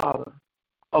and Father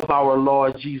of our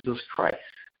Lord Jesus Christ.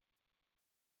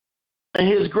 In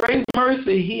his great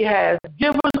mercy, he has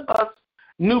given us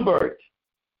new birth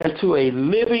into a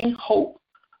living hope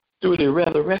through the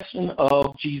resurrection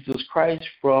of Jesus Christ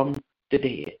from the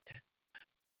dead.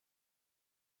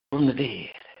 From the dead.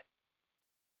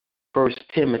 1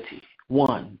 Timothy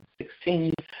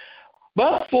 1:16.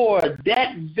 But for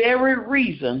that very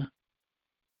reason,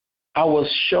 I was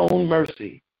shown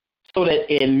mercy, so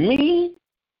that in me,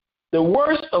 the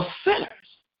worst of sinners,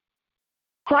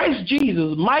 Christ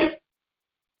Jesus might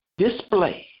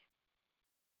display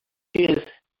his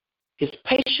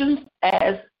patience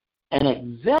as an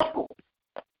example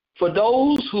for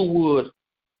those who would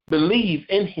believe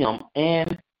in him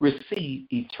and receive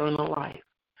eternal life.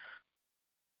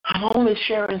 I'm only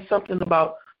sharing something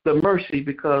about the mercy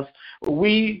because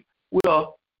we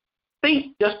will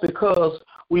think just because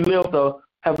we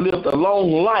have lived a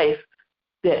long life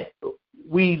that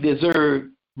we deserve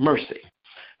mercy.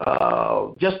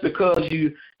 Just because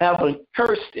you haven't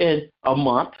cursed in a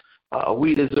month,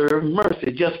 we deserve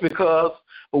mercy. Just because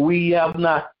we have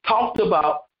not talked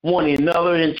about one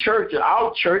another in church,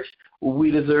 our church,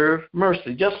 we deserve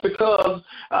mercy. Just because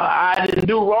I didn't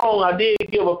do wrong, I did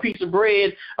give a piece of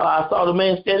bread. I saw the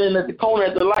man standing at the corner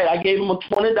at the light. I gave him a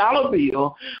 $20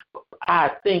 bill.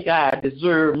 I think I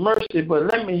deserve mercy, but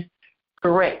let me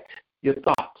correct your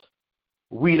thoughts.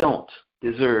 We don't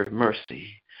deserve mercy.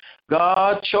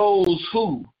 God chose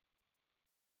who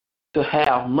to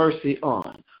have mercy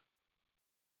on.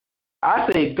 I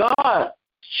say God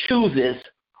chooses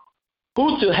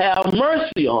who to have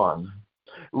mercy on.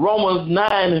 Romans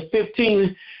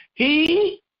 9:15,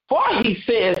 for he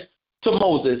says to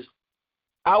Moses,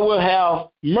 I will have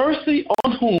mercy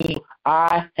on whom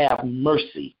I have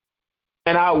mercy,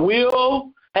 and I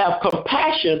will have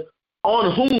compassion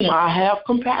on whom I have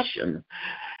compassion.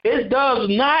 It does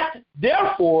not,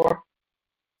 therefore,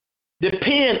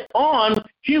 depend on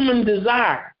human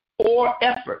desire or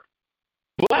effort,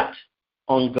 but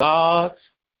on God's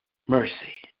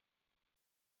mercy.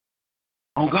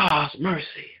 On God's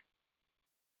mercy.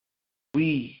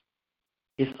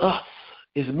 It's us,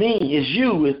 it's me, it's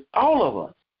you, it's all of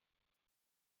us.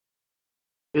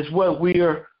 It's what we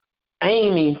are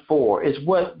aiming for. It's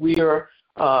what we are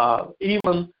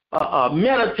even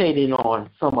meditating on,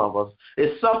 some of us.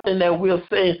 It's something that we're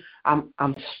saying,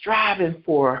 I'm striving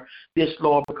for this,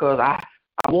 Lord, because I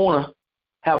want to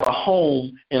have a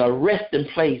home and a resting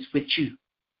place with you.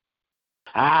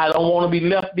 I don't want to be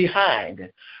left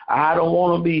behind. I don't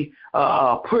want to be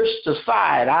pushed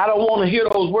aside. I don't want to hear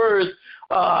those words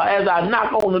as I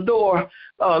knock on the door,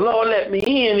 Lord, let me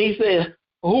in. He says,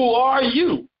 who are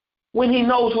you? When he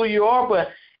knows who you are. But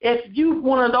if you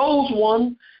one of those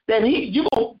ones, then you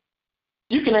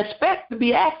can expect to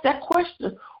be asked that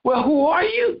question. Well, who are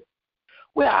you?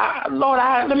 Well, Lord,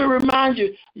 let me remind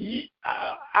you,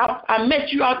 I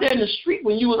met you out there in the street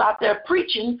when you was out there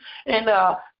preaching, and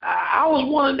I was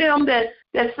one of them that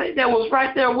was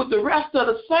right there with the rest of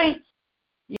the saints.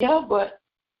 Yeah, but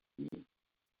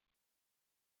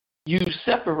you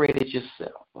separated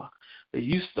yourself.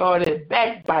 You started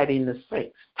backbiting the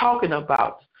saints, talking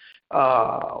about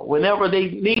whenever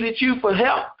they needed you for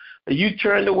help, you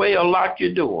turned away or locked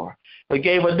your door or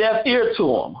gave a deaf ear to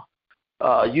them.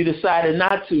 You decided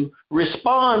not to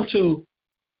respond to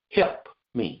help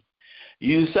me.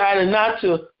 You decided not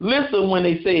to listen when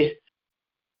they said,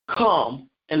 come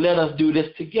and let us do this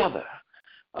together.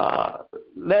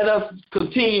 Let us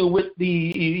continue with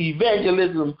the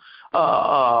evangelism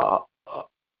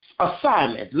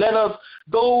assignment. Let us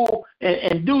go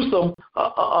and do some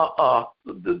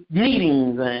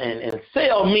meetings and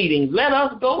sell meetings. Let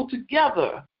us go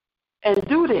together and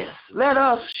do this. Let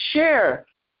us share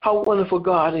how wonderful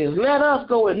God is. Let us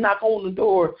go and knock on the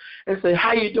door and say,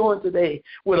 how you doing today?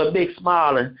 With a big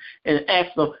smile and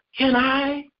ask them, can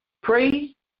I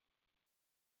pray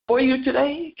for you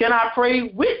today? Can I pray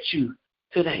with you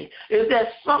today? Is there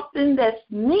something that's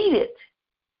needed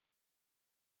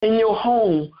in your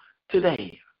home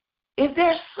today? Is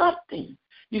there something?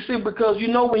 You see, because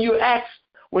when you ask,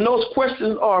 when those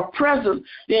questions are present,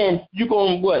 then you're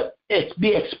going to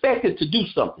be expected to do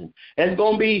something. There's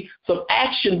going to be some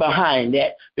action behind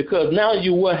that, because now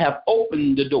you will have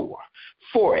opened the door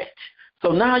for it.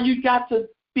 So now you got to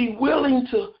be willing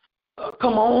to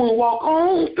come on and walk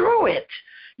on through it,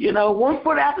 one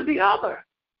foot after the other.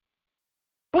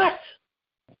 But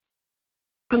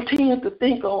continue to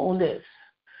think on this,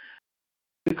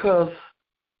 because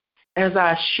as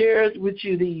I shared with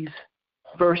you these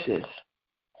verses,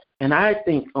 and I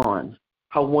think on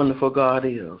how wonderful God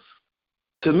is,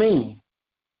 to me,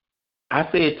 I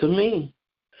said to me,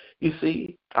 you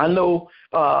see, I know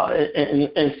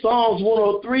in Psalms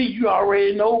 103, you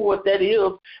already know what that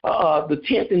is. The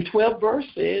 10th and 12th verse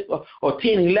says, or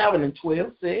 10, 11, and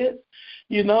 12 says,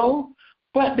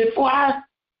 But before I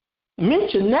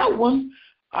mention that one,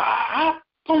 I'm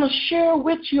going to share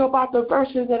with you about the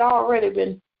verses that already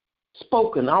been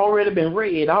spoken, already been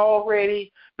read,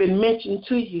 already been mentioned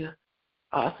to you.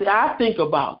 See, I think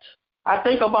about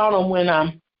them when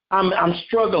I'm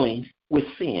struggling with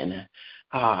sin.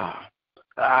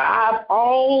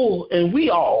 We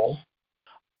all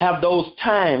have those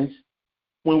times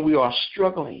when we are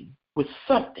struggling with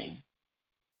something.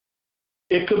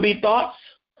 It could be thoughts,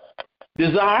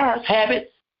 desires,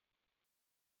 habits,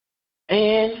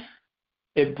 and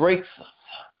it breaks us.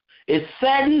 It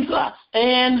saddens us,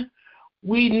 and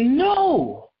we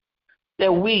know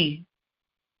that we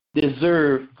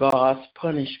deserve God's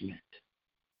punishment.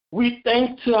 We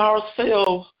think to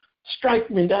ourselves,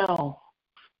 strike me down,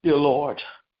 dear Lord.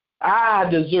 I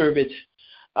deserve it.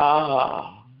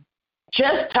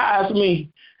 Chastise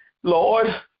me, Lord,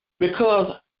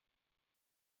 because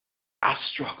I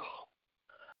struggle.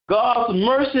 God's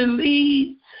mercy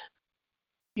leads,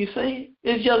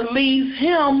 it just leads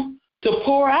him to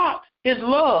pour out his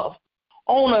love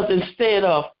on us instead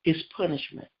of his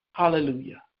punishment.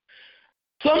 Hallelujah.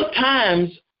 Sometimes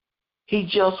he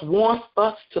just wants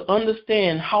us to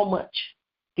understand how much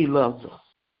he loves us.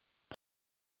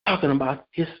 Talking about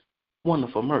his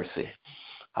wonderful mercy.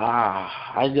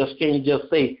 I just can't just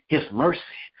say his mercy,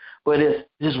 but it's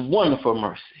his wonderful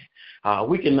mercy.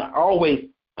 We can always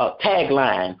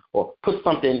tagline or put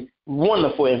something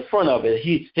wonderful in front of it.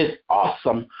 His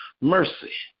awesome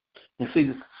mercy. You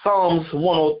see, Psalms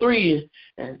 103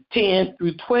 and 10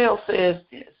 through 12 says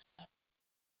this.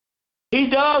 He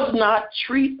does not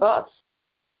treat us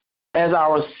as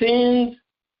our sins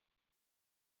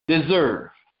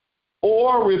deserve,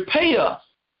 or repay us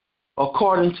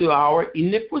according to our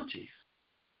iniquities.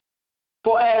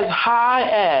 For as high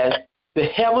as the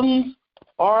heavens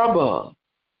are above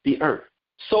the earth,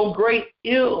 so great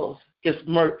is his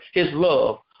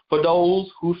love for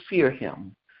those who fear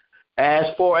him.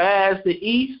 As far as the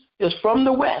east is from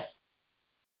the west,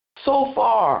 so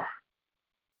far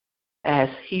as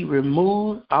he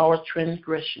removed our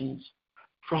transgressions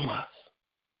from us.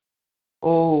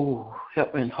 Oh,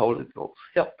 help me, Holy Ghost,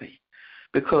 help me.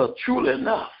 Because truly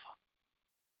enough,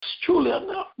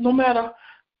 no matter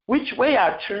which way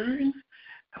I turn,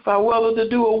 if I were to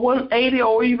do a 180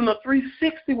 or even a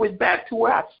 360 with back to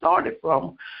where I started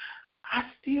from, I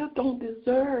still don't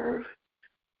deserve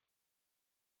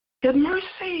his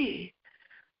mercy,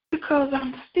 because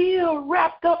I'm still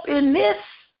wrapped up in this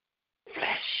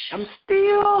flesh. I'm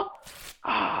still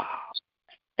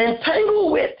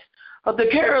entangled with the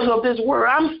cares of this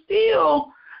world. I'm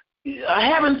still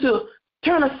having to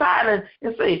turn aside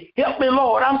and say, help me,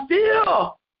 Lord. I'm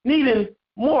still needing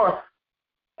more.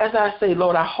 As I say,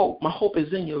 Lord, my hope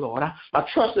is in you, Lord. My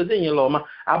trust is in you, Lord.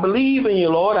 I believe in you,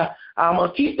 Lord. I'm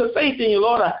going to keep the faith in you,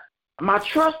 Lord. My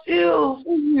trust is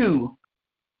in you.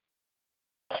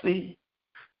 See,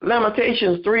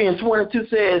 Lamentations 3 and 22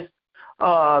 says,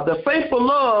 the faithful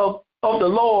love of the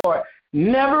Lord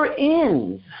never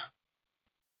ends.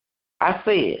 I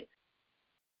said,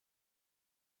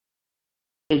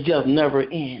 it just never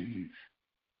ends.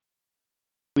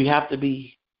 We have to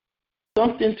be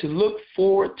something to look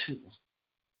forward to,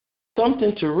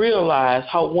 something to realize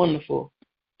how wonderful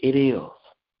it is.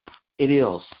 It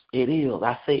is. It is.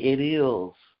 I say it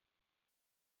is.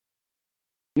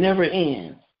 Never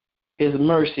ends. His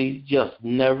mercy just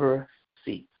never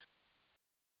ceases.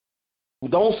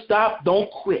 Don't stop. Don't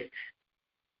quit.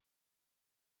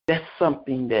 That's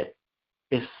something that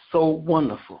is so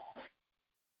wonderful.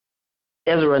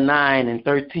 Ezra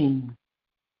 9:13.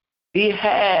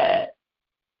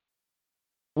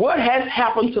 What has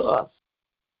happened to us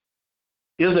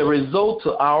is a result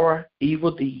of our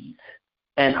evil deeds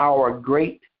and our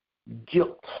great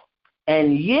guilt.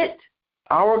 And yet,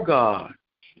 our God,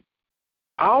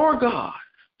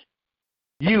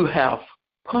 you have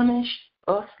punished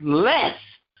us less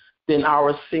than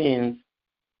our sins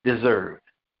deserve,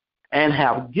 and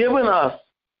have given us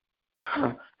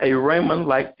a raiment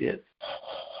like this.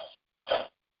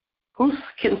 Who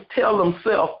can tell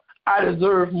themselves, I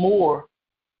deserve more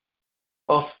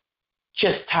of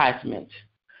chastisement?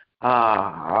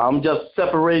 I'm just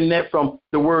separating that from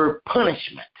the word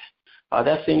punishment.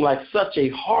 That seems like such a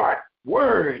hard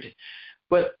word.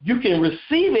 But you can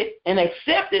receive it and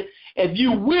accept it if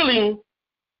you're willing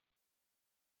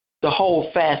to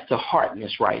hold fast to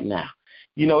hardness right now.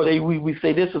 You know, we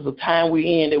say this is the time we're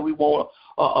in that we want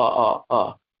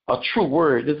a true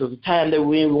word. This is the time that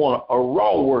we want a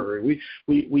raw word. We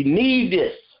need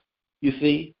this, you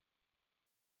see.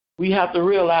 We have to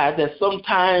realize that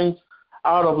sometimes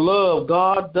out of love,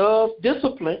 God does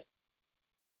discipline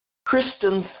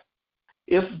Christians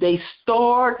if they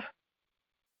start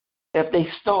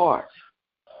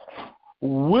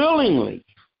willingly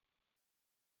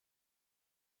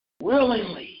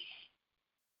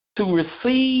to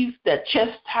receive that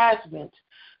chastisement.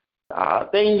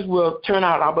 Things will turn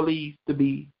out, I believe, to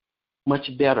be much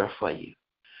better for you.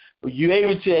 You're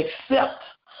able to accept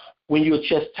when you're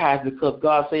chastised, because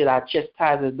God said, I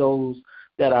chastise those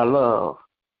that I love.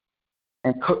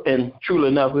 And truly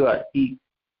enough, He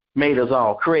made us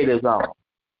all, created us all.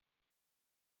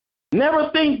 Never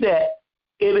think that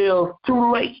it is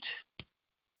too late.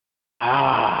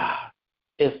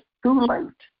 It's too late.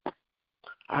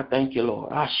 I thank you,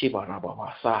 Lord.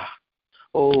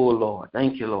 Oh, Lord.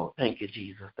 Thank you, Lord. Thank you,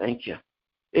 Jesus. Thank you.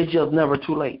 It's just never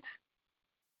too late.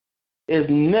 It's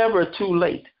never too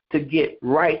late to get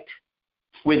right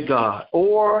with God,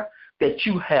 or that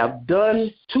you have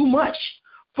done too much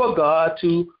for God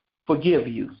to forgive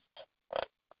you.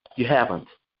 You haven't.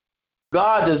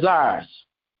 God desires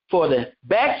for the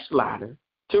backslider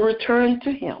to return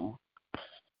to Him.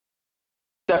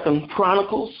 2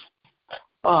 Chronicles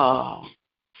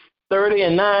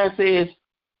 30:9 says,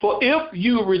 for if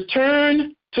you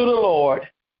return to the Lord,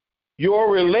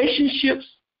 your relationships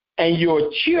and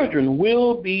your children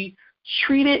will be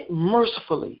treated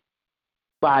mercifully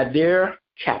by their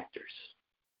captors,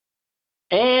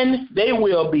 and they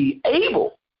will be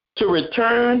able to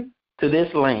return to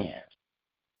this land.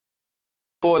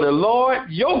 For the Lord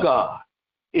your God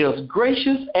is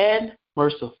gracious and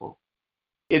merciful.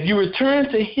 If you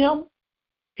return to Him,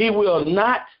 He will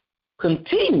not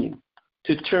continue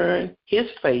to turn His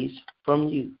face from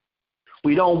you.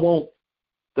 We don't want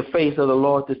the face of the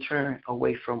Lord to turn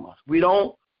away from us. We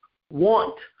don't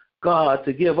want God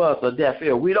to give us a deaf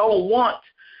ear. We don't want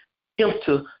Him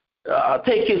to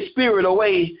take His Spirit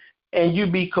away and you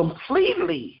be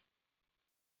completely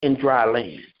in dry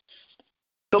land,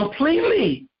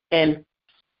 completely in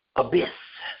abyss.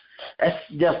 That's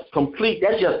just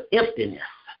emptiness.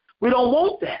 We don't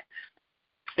want that.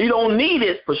 You don't need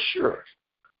it for sure.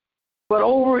 But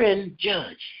over in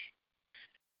Judge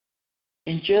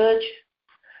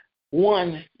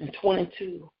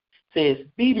 1:22 says,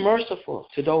 be merciful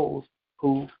to those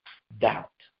who doubt.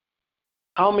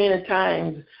 How many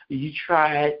times you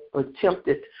tried or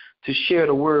attempted to share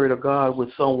the word of God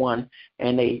with someone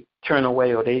and they turn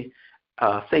away, or they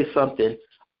say something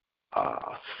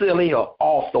silly or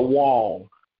off the wall,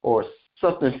 or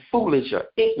something foolish or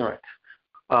ignorant,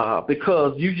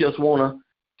 because you just want to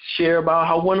share about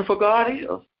how wonderful God is.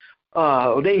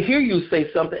 They hear you say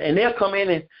something and they'll come in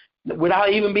and without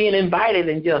even being invited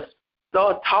and just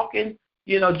start talking,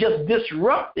 just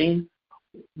disrupting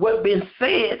what's been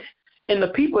said and the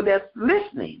people that's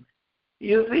listening.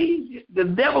 You see, the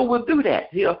devil will do that.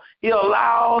 He'll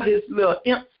allow his little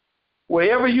imps,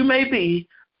 wherever you may be,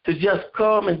 to just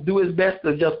come and do his best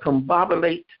to just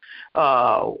combobulate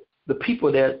the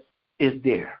people that is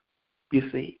there, you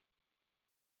see.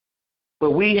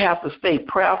 But we have to stay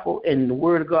prayerful, and the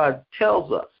Word of God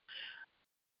tells us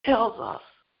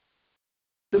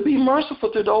to be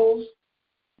merciful to those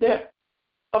that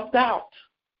of doubt.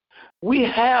 We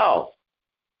have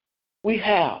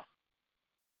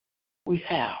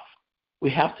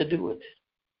to do it.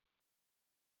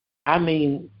 I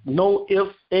mean, no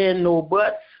ifs and no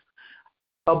buts.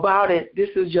 about it, this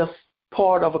is just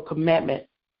part of a commandment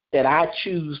that I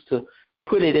choose to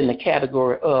put it in the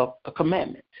category of a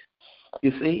commandment.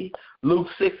 You see, Luke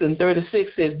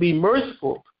 6:36 says, be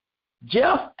merciful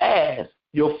just as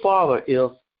your Father is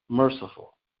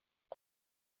merciful.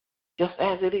 Just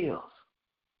as it is.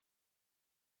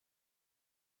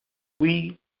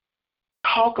 We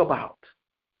talk about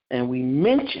and we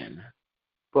mention,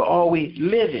 but are we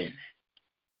living?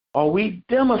 Are we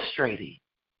demonstrating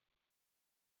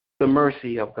the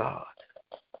mercy of God?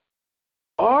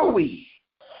 Are we?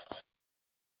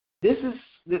 This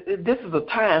is a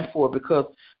time for it, because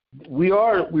we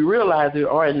realize we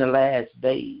are in the last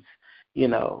days.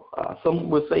 Some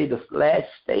would say the last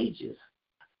stages.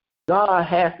 God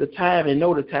has the time and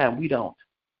know the time. We don't.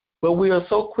 But we are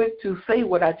so quick to say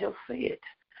what I just said.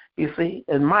 You see,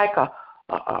 in Micah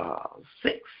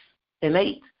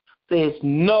 6:8 says,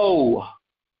 no,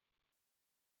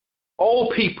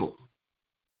 O people,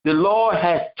 the Lord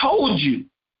has told you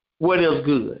what is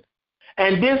good.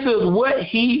 And this is what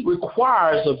he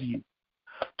requires of you,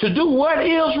 to do what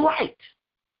is right,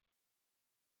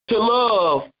 to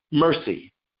love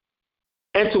mercy,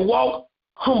 and to walk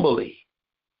humbly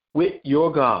with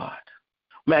your God.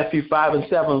 Matthew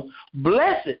 5:7,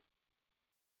 blessed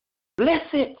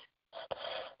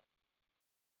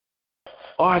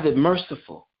are the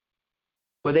merciful,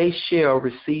 for they shall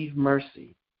receive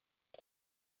mercy.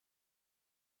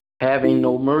 Having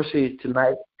no mercy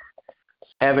tonight,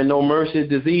 having no mercy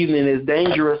this evening is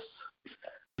dangerous.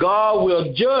 God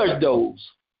will judge those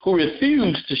who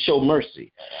refuse to show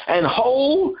mercy and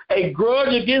hold a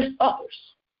grudge against others.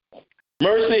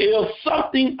 Mercy is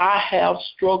something I have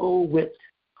struggled with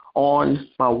on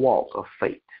my walk of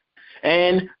faith.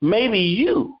 And maybe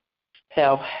you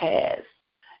have had.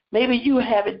 Maybe you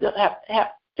have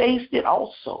faced it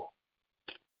also.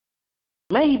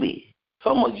 Maybe.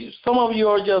 Some of you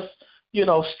are just,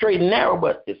 straight and narrow,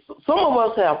 but some of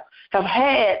us have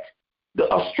had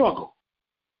a struggle.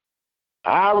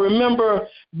 I remember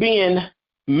being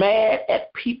mad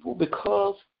at people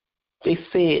because they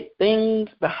said things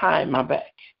behind my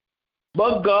back.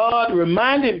 But God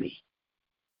reminded me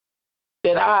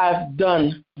that I've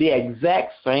done the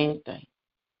exact same thing.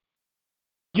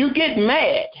 You get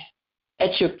mad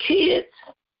at your kids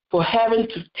for having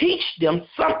to teach them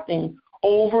something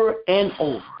over and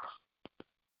over.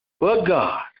 But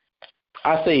God,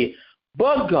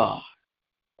 but God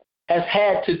has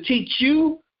had to teach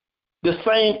you the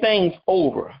same things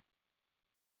over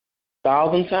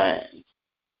 1,000 times.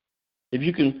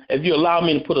 If you allow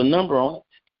me to put a number on it.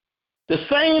 The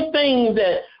same thing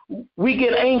that we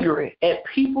get angry at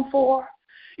people for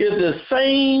is the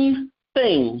same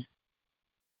thing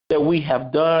that we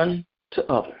have done to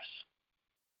others.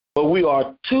 But we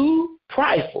are too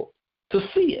prideful to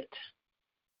see it.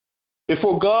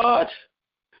 Before God,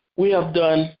 we have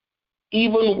done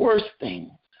even worse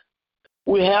things.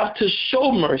 We have to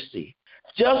show mercy,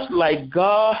 just like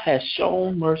God has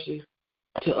shown mercy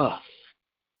to us.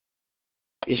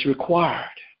 It's required.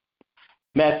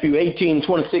 Matthew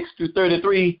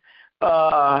 18:26-33.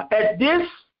 At this,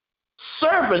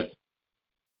 servant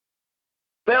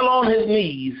fell on his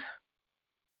knees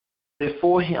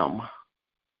before him.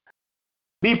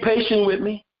 Be patient with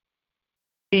me,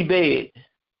 he begged,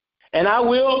 and I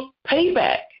will pay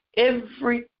back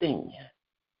everything.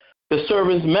 The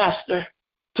servant's master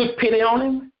took pity on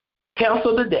him,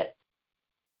 canceled the debt,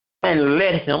 and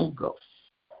let him go.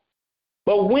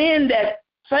 But when that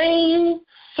same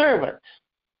servant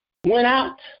went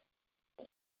out,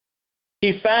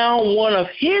 he found one of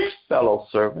his fellow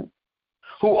servants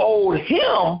who owed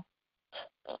him,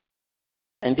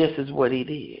 and this is what he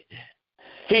did.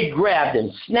 He grabbed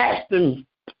him, snatched him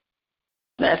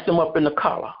up in the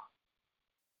collar,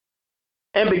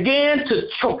 and began to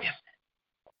choke him.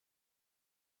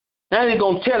 Now he's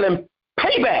going to tell him,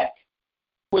 pay back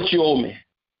what you owe me,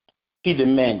 he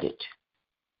demanded.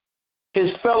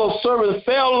 His fellow servant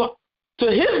fell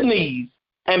to his knees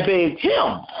and begged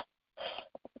him,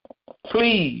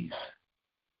 please,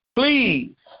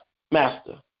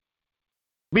 master,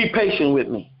 be patient with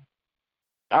me.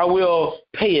 I will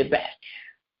pay it back.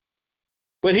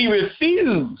 But he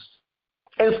refused.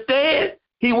 Instead,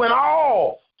 he went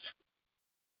off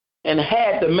and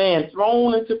had the man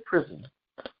thrown into prison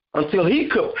until he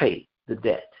could pay the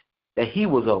debt that he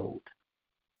was owed.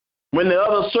 When the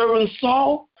other servants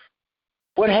saw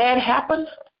what had happened,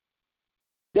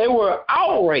 they were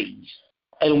outraged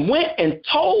and went and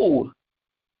told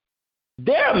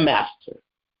their master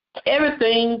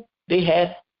everything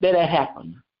that had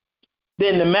happened.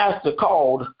 Then the master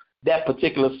called that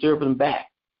particular servant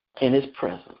back in his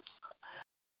presence.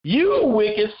 You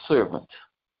wicked servant,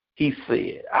 he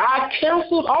said, I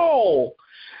canceled all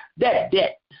that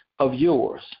debt of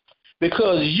yours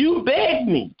because you begged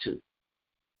me to.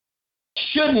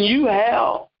 Shouldn't you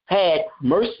have had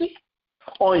mercy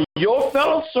on your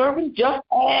fellow servant just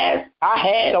as I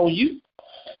had on you?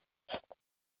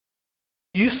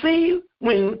 You see,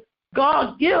 when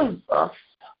God gives us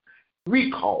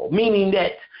recall, meaning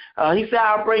that he said,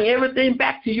 I'll bring everything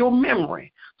back to your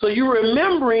memory. So you're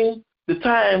remembering the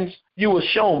times you were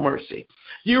shown mercy.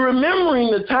 You're remembering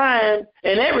the time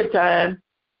and every time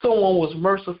someone was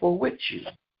merciful with you.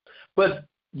 But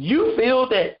you feel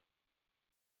that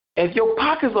if your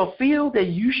pockets are filled that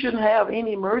you shouldn't have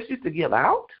any mercy to give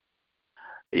out.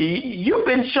 You've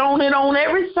been shown it on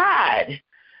every side.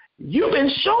 You've been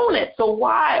shown it. So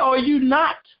why are you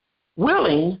not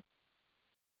willing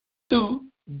to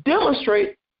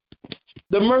demonstrate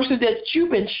the mercy that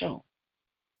you've been shown?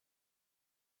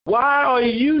 Why are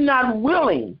you not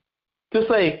willing to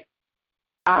say,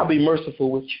 I'll be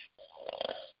merciful with you?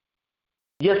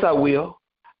 Yes, I will.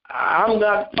 I'm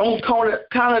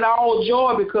count it all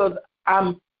joy because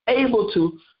I'm able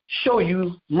to show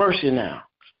you mercy now.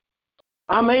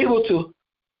 I'm able to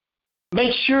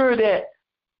make sure that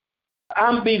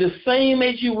I'm be the same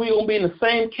as you. We're going to be in the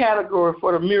same category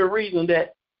for the mere reason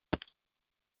that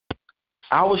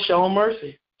I was shown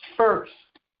mercy first.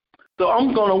 So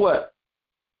I'm going to what?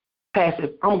 Pass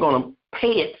it. I'm going to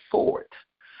pay it forward.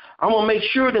 I'm going to make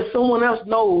sure that someone else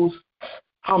knows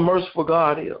how merciful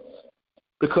God is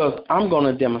because I'm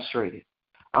going to demonstrate it.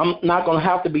 I'm not going to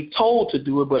have to be told to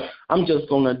do it, but I'm just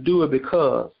going to do it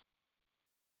because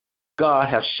God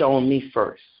has shown me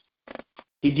first.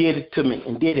 He did it to me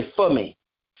and did it for me.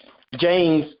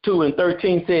 James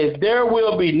 2:13 says, there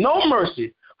will be no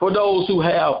mercy for those who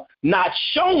have not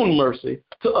shown mercy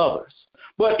to others.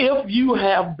 But if you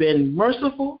have been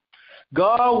merciful,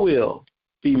 God will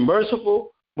be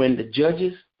merciful when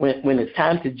when it's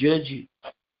time to judge you.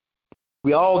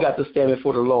 We all got to stand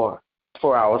before the Lord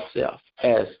for ourselves.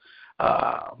 As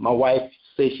my wife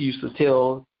said she used to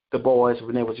tell the boys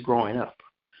when they was growing up.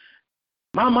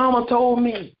 My mama told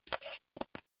me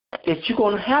that you're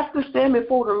going to have to stand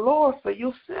before the Lord for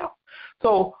yourself.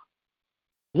 So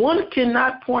one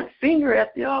cannot point finger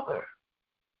at the other.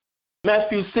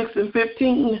 Matthew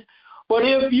 6:15. But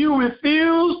if you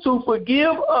refuse to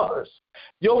forgive others,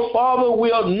 your Father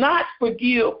will not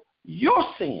forgive your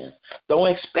sins. Don't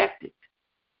expect it.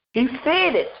 He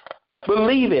said it.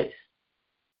 Believe it.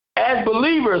 As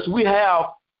believers, we have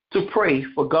to pray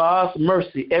for God's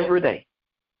mercy every day.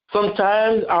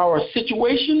 Sometimes our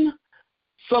situation,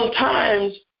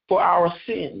 sometimes for our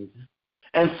sins,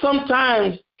 and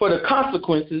sometimes for the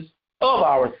consequences of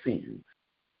our sins.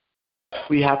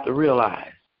 We have to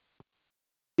realize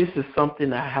this is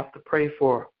something I have to pray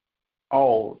for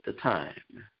all the time.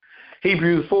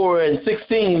 Hebrews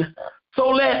 4:16. So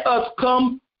let us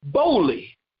come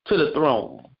boldly to the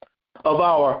throne of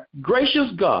our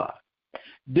gracious God.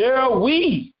 There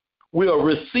we will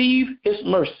receive his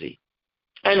mercy,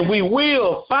 and we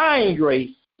will find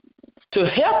grace to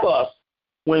help us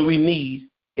when we need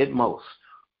it most.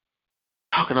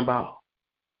 Talking about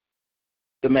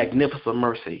the magnificent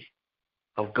mercy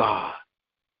of God,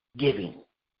 giving,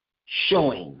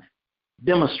 showing,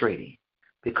 demonstrating,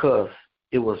 because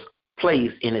it was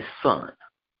placed in his Son,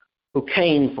 who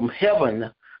came from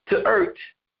heaven to earth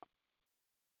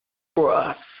for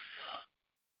us.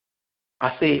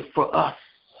 I say for us.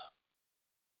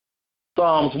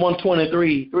 Psalms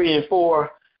 123:3-4,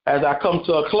 as I come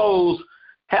to a close.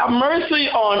 Have mercy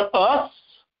on us,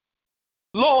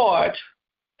 Lord.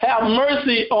 Have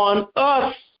mercy on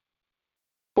us,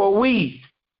 for we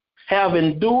have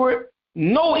endured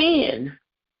no end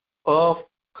of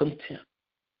contempt.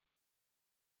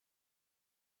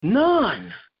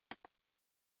 None.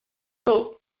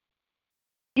 So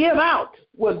give out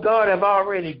what God has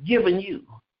already given you.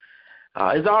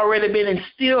 It's already been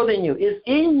instilled in you. It's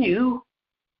in you.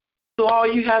 So all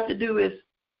you have to do is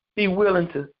be willing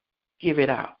to give it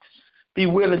out. Be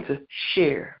willing to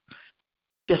share.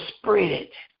 Just spread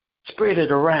it. Spread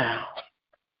it around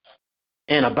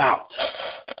and about.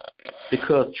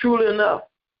 Because truly enough,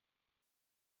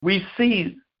 we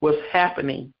see what's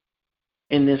happening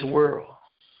in this world.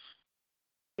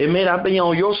 It may not be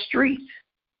on your street.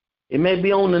 It may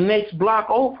be on the next block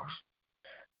over.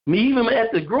 Even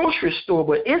at the grocery store,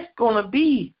 but it's going to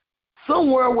be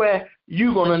somewhere where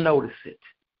you're going to notice it.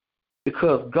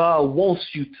 Because God wants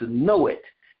you to know it.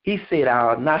 He said,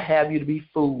 I'll not have you to be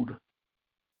fooled.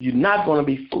 You're not going to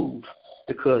be fooled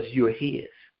because you're his.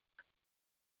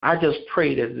 I just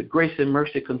pray that the grace and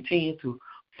mercy continue to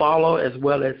follow as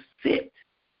well as sit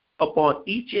upon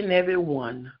each and every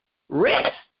one.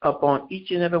 Rest upon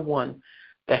each and every one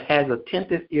that has a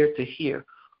attentive ear to hear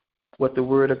what the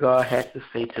Word of God has to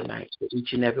say tonight for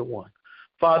each and every one.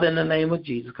 Father, in the name of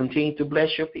Jesus, continue to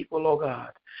bless your people, Lord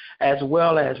God, as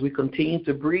well as we continue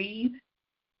to breathe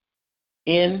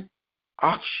in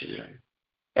oxygen,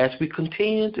 as we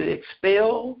continue to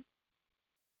expel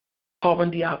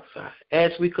carbon dioxide,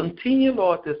 as we continue,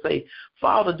 Lord, to say,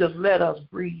 Father, just let us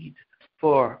breathe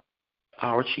for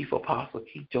our chief apostle,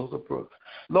 Keith Joseph Brooks.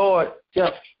 Lord,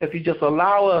 just if you just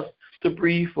allow us to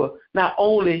breathe for not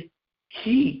only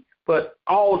he, but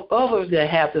all others that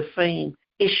have the same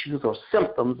issues or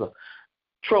symptoms or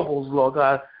troubles, Lord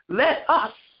God, let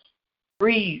us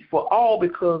breathe for all,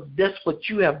 because that's what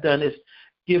you have done, is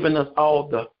given us all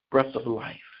the breath of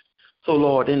life. So,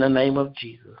 Lord, in the name of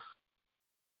Jesus,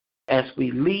 as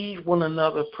we leave one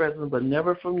another present but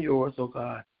never from yours, oh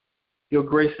God, your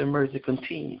grace and mercy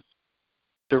continue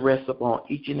to rest upon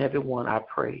each and every one, I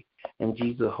pray. In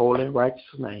Jesus' holy and righteous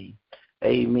name,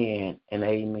 amen and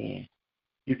amen.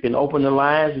 You can open the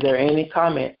lines. Is there any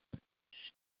comment?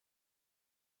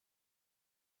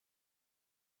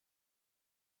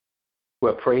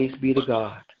 Well, praise be to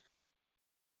God.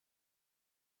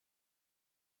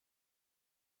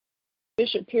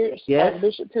 Bishop Pierce. Yes?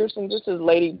 Bishop Pearson, this is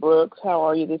Lady Brooks. How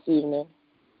are you this evening?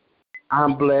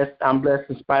 I'm blessed. I'm blessed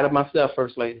in spite of myself,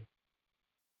 First Lady.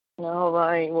 All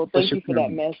right. Well, thank you for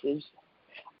that message.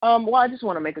 Well, I just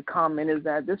want to make a comment, is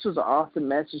that this was an awesome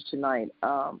message tonight.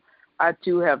 I,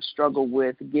 too, have struggled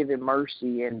with giving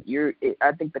mercy. And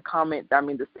I think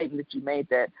the statement that you made,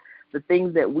 that the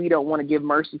things that we don't want to give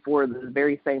mercy for are the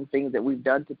very same things that we've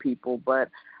done to people. But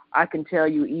I can tell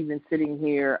you, even sitting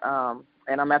here,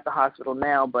 and I'm at the hospital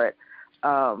now, but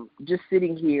just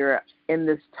sitting here in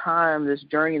this time, this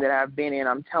journey that I've been in,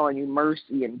 I'm telling you,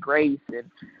 mercy and grace and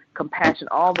compassion,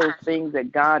 all those things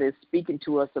that God is speaking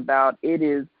to us about,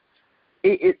 the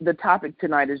topic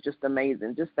tonight is just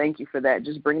amazing. Just thank you for that.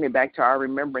 Just bringing it back to our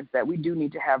remembrance that we do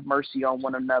need to have mercy on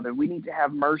one another. We need to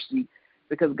have mercy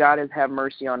because God has had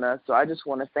mercy on us. So I just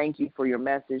want to thank you for your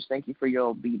message. Thank you for your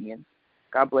obedience.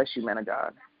 God bless you, man of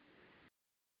God.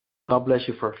 God bless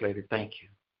you, First Lady. Thank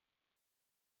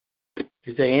you.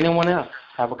 Is there anyone else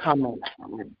have a comment?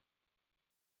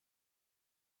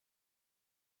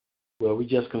 Well, we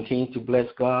just continue to bless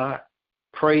God,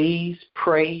 praise,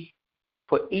 pray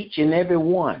for each and every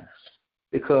one,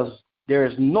 because there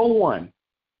is no one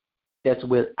that's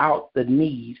without the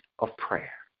need of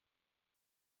prayer.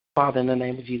 Father, in the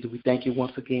name of Jesus, we thank you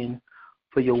once again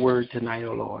for your word tonight,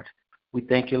 oh Lord. We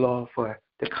thank you, Lord, for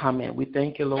the comment. We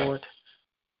thank you, Lord,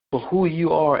 for who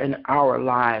you are in our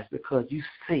lives, because you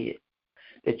said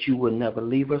that you will never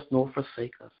leave us nor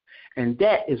forsake us. And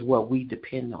that is what we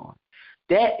depend on.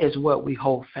 That is what we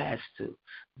hold fast to.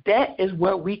 That is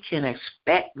what we can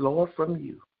expect, Lord, from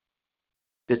you,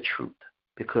 the truth,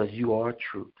 because you are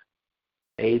truth.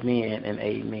 Amen and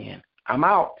amen. I'm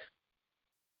out.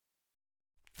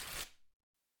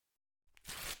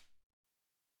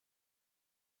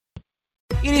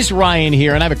 It is Ryan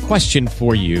here, and I have a question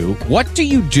for you. What do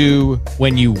you do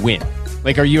when you win?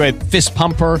 Like, are you a fist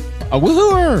pumper, a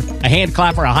woohooer, a hand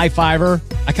clapper, a high fiver?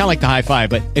 I kind of like the high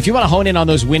five, but if you want to hone in on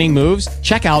those winning moves,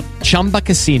 check out Chumba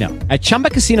Casino. At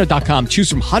ChumbaCasino.com, choose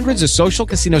from hundreds of social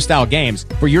casino-style games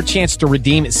for your chance to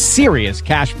redeem serious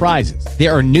cash prizes.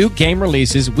 There are new game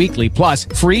releases weekly, plus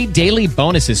free daily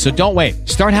bonuses. So don't wait.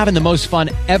 Start having the most fun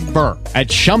ever at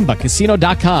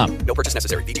ChumbaCasino.com. No purchase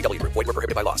necessary. VGW Group. Void where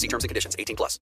prohibited by law. See terms and conditions. 18+.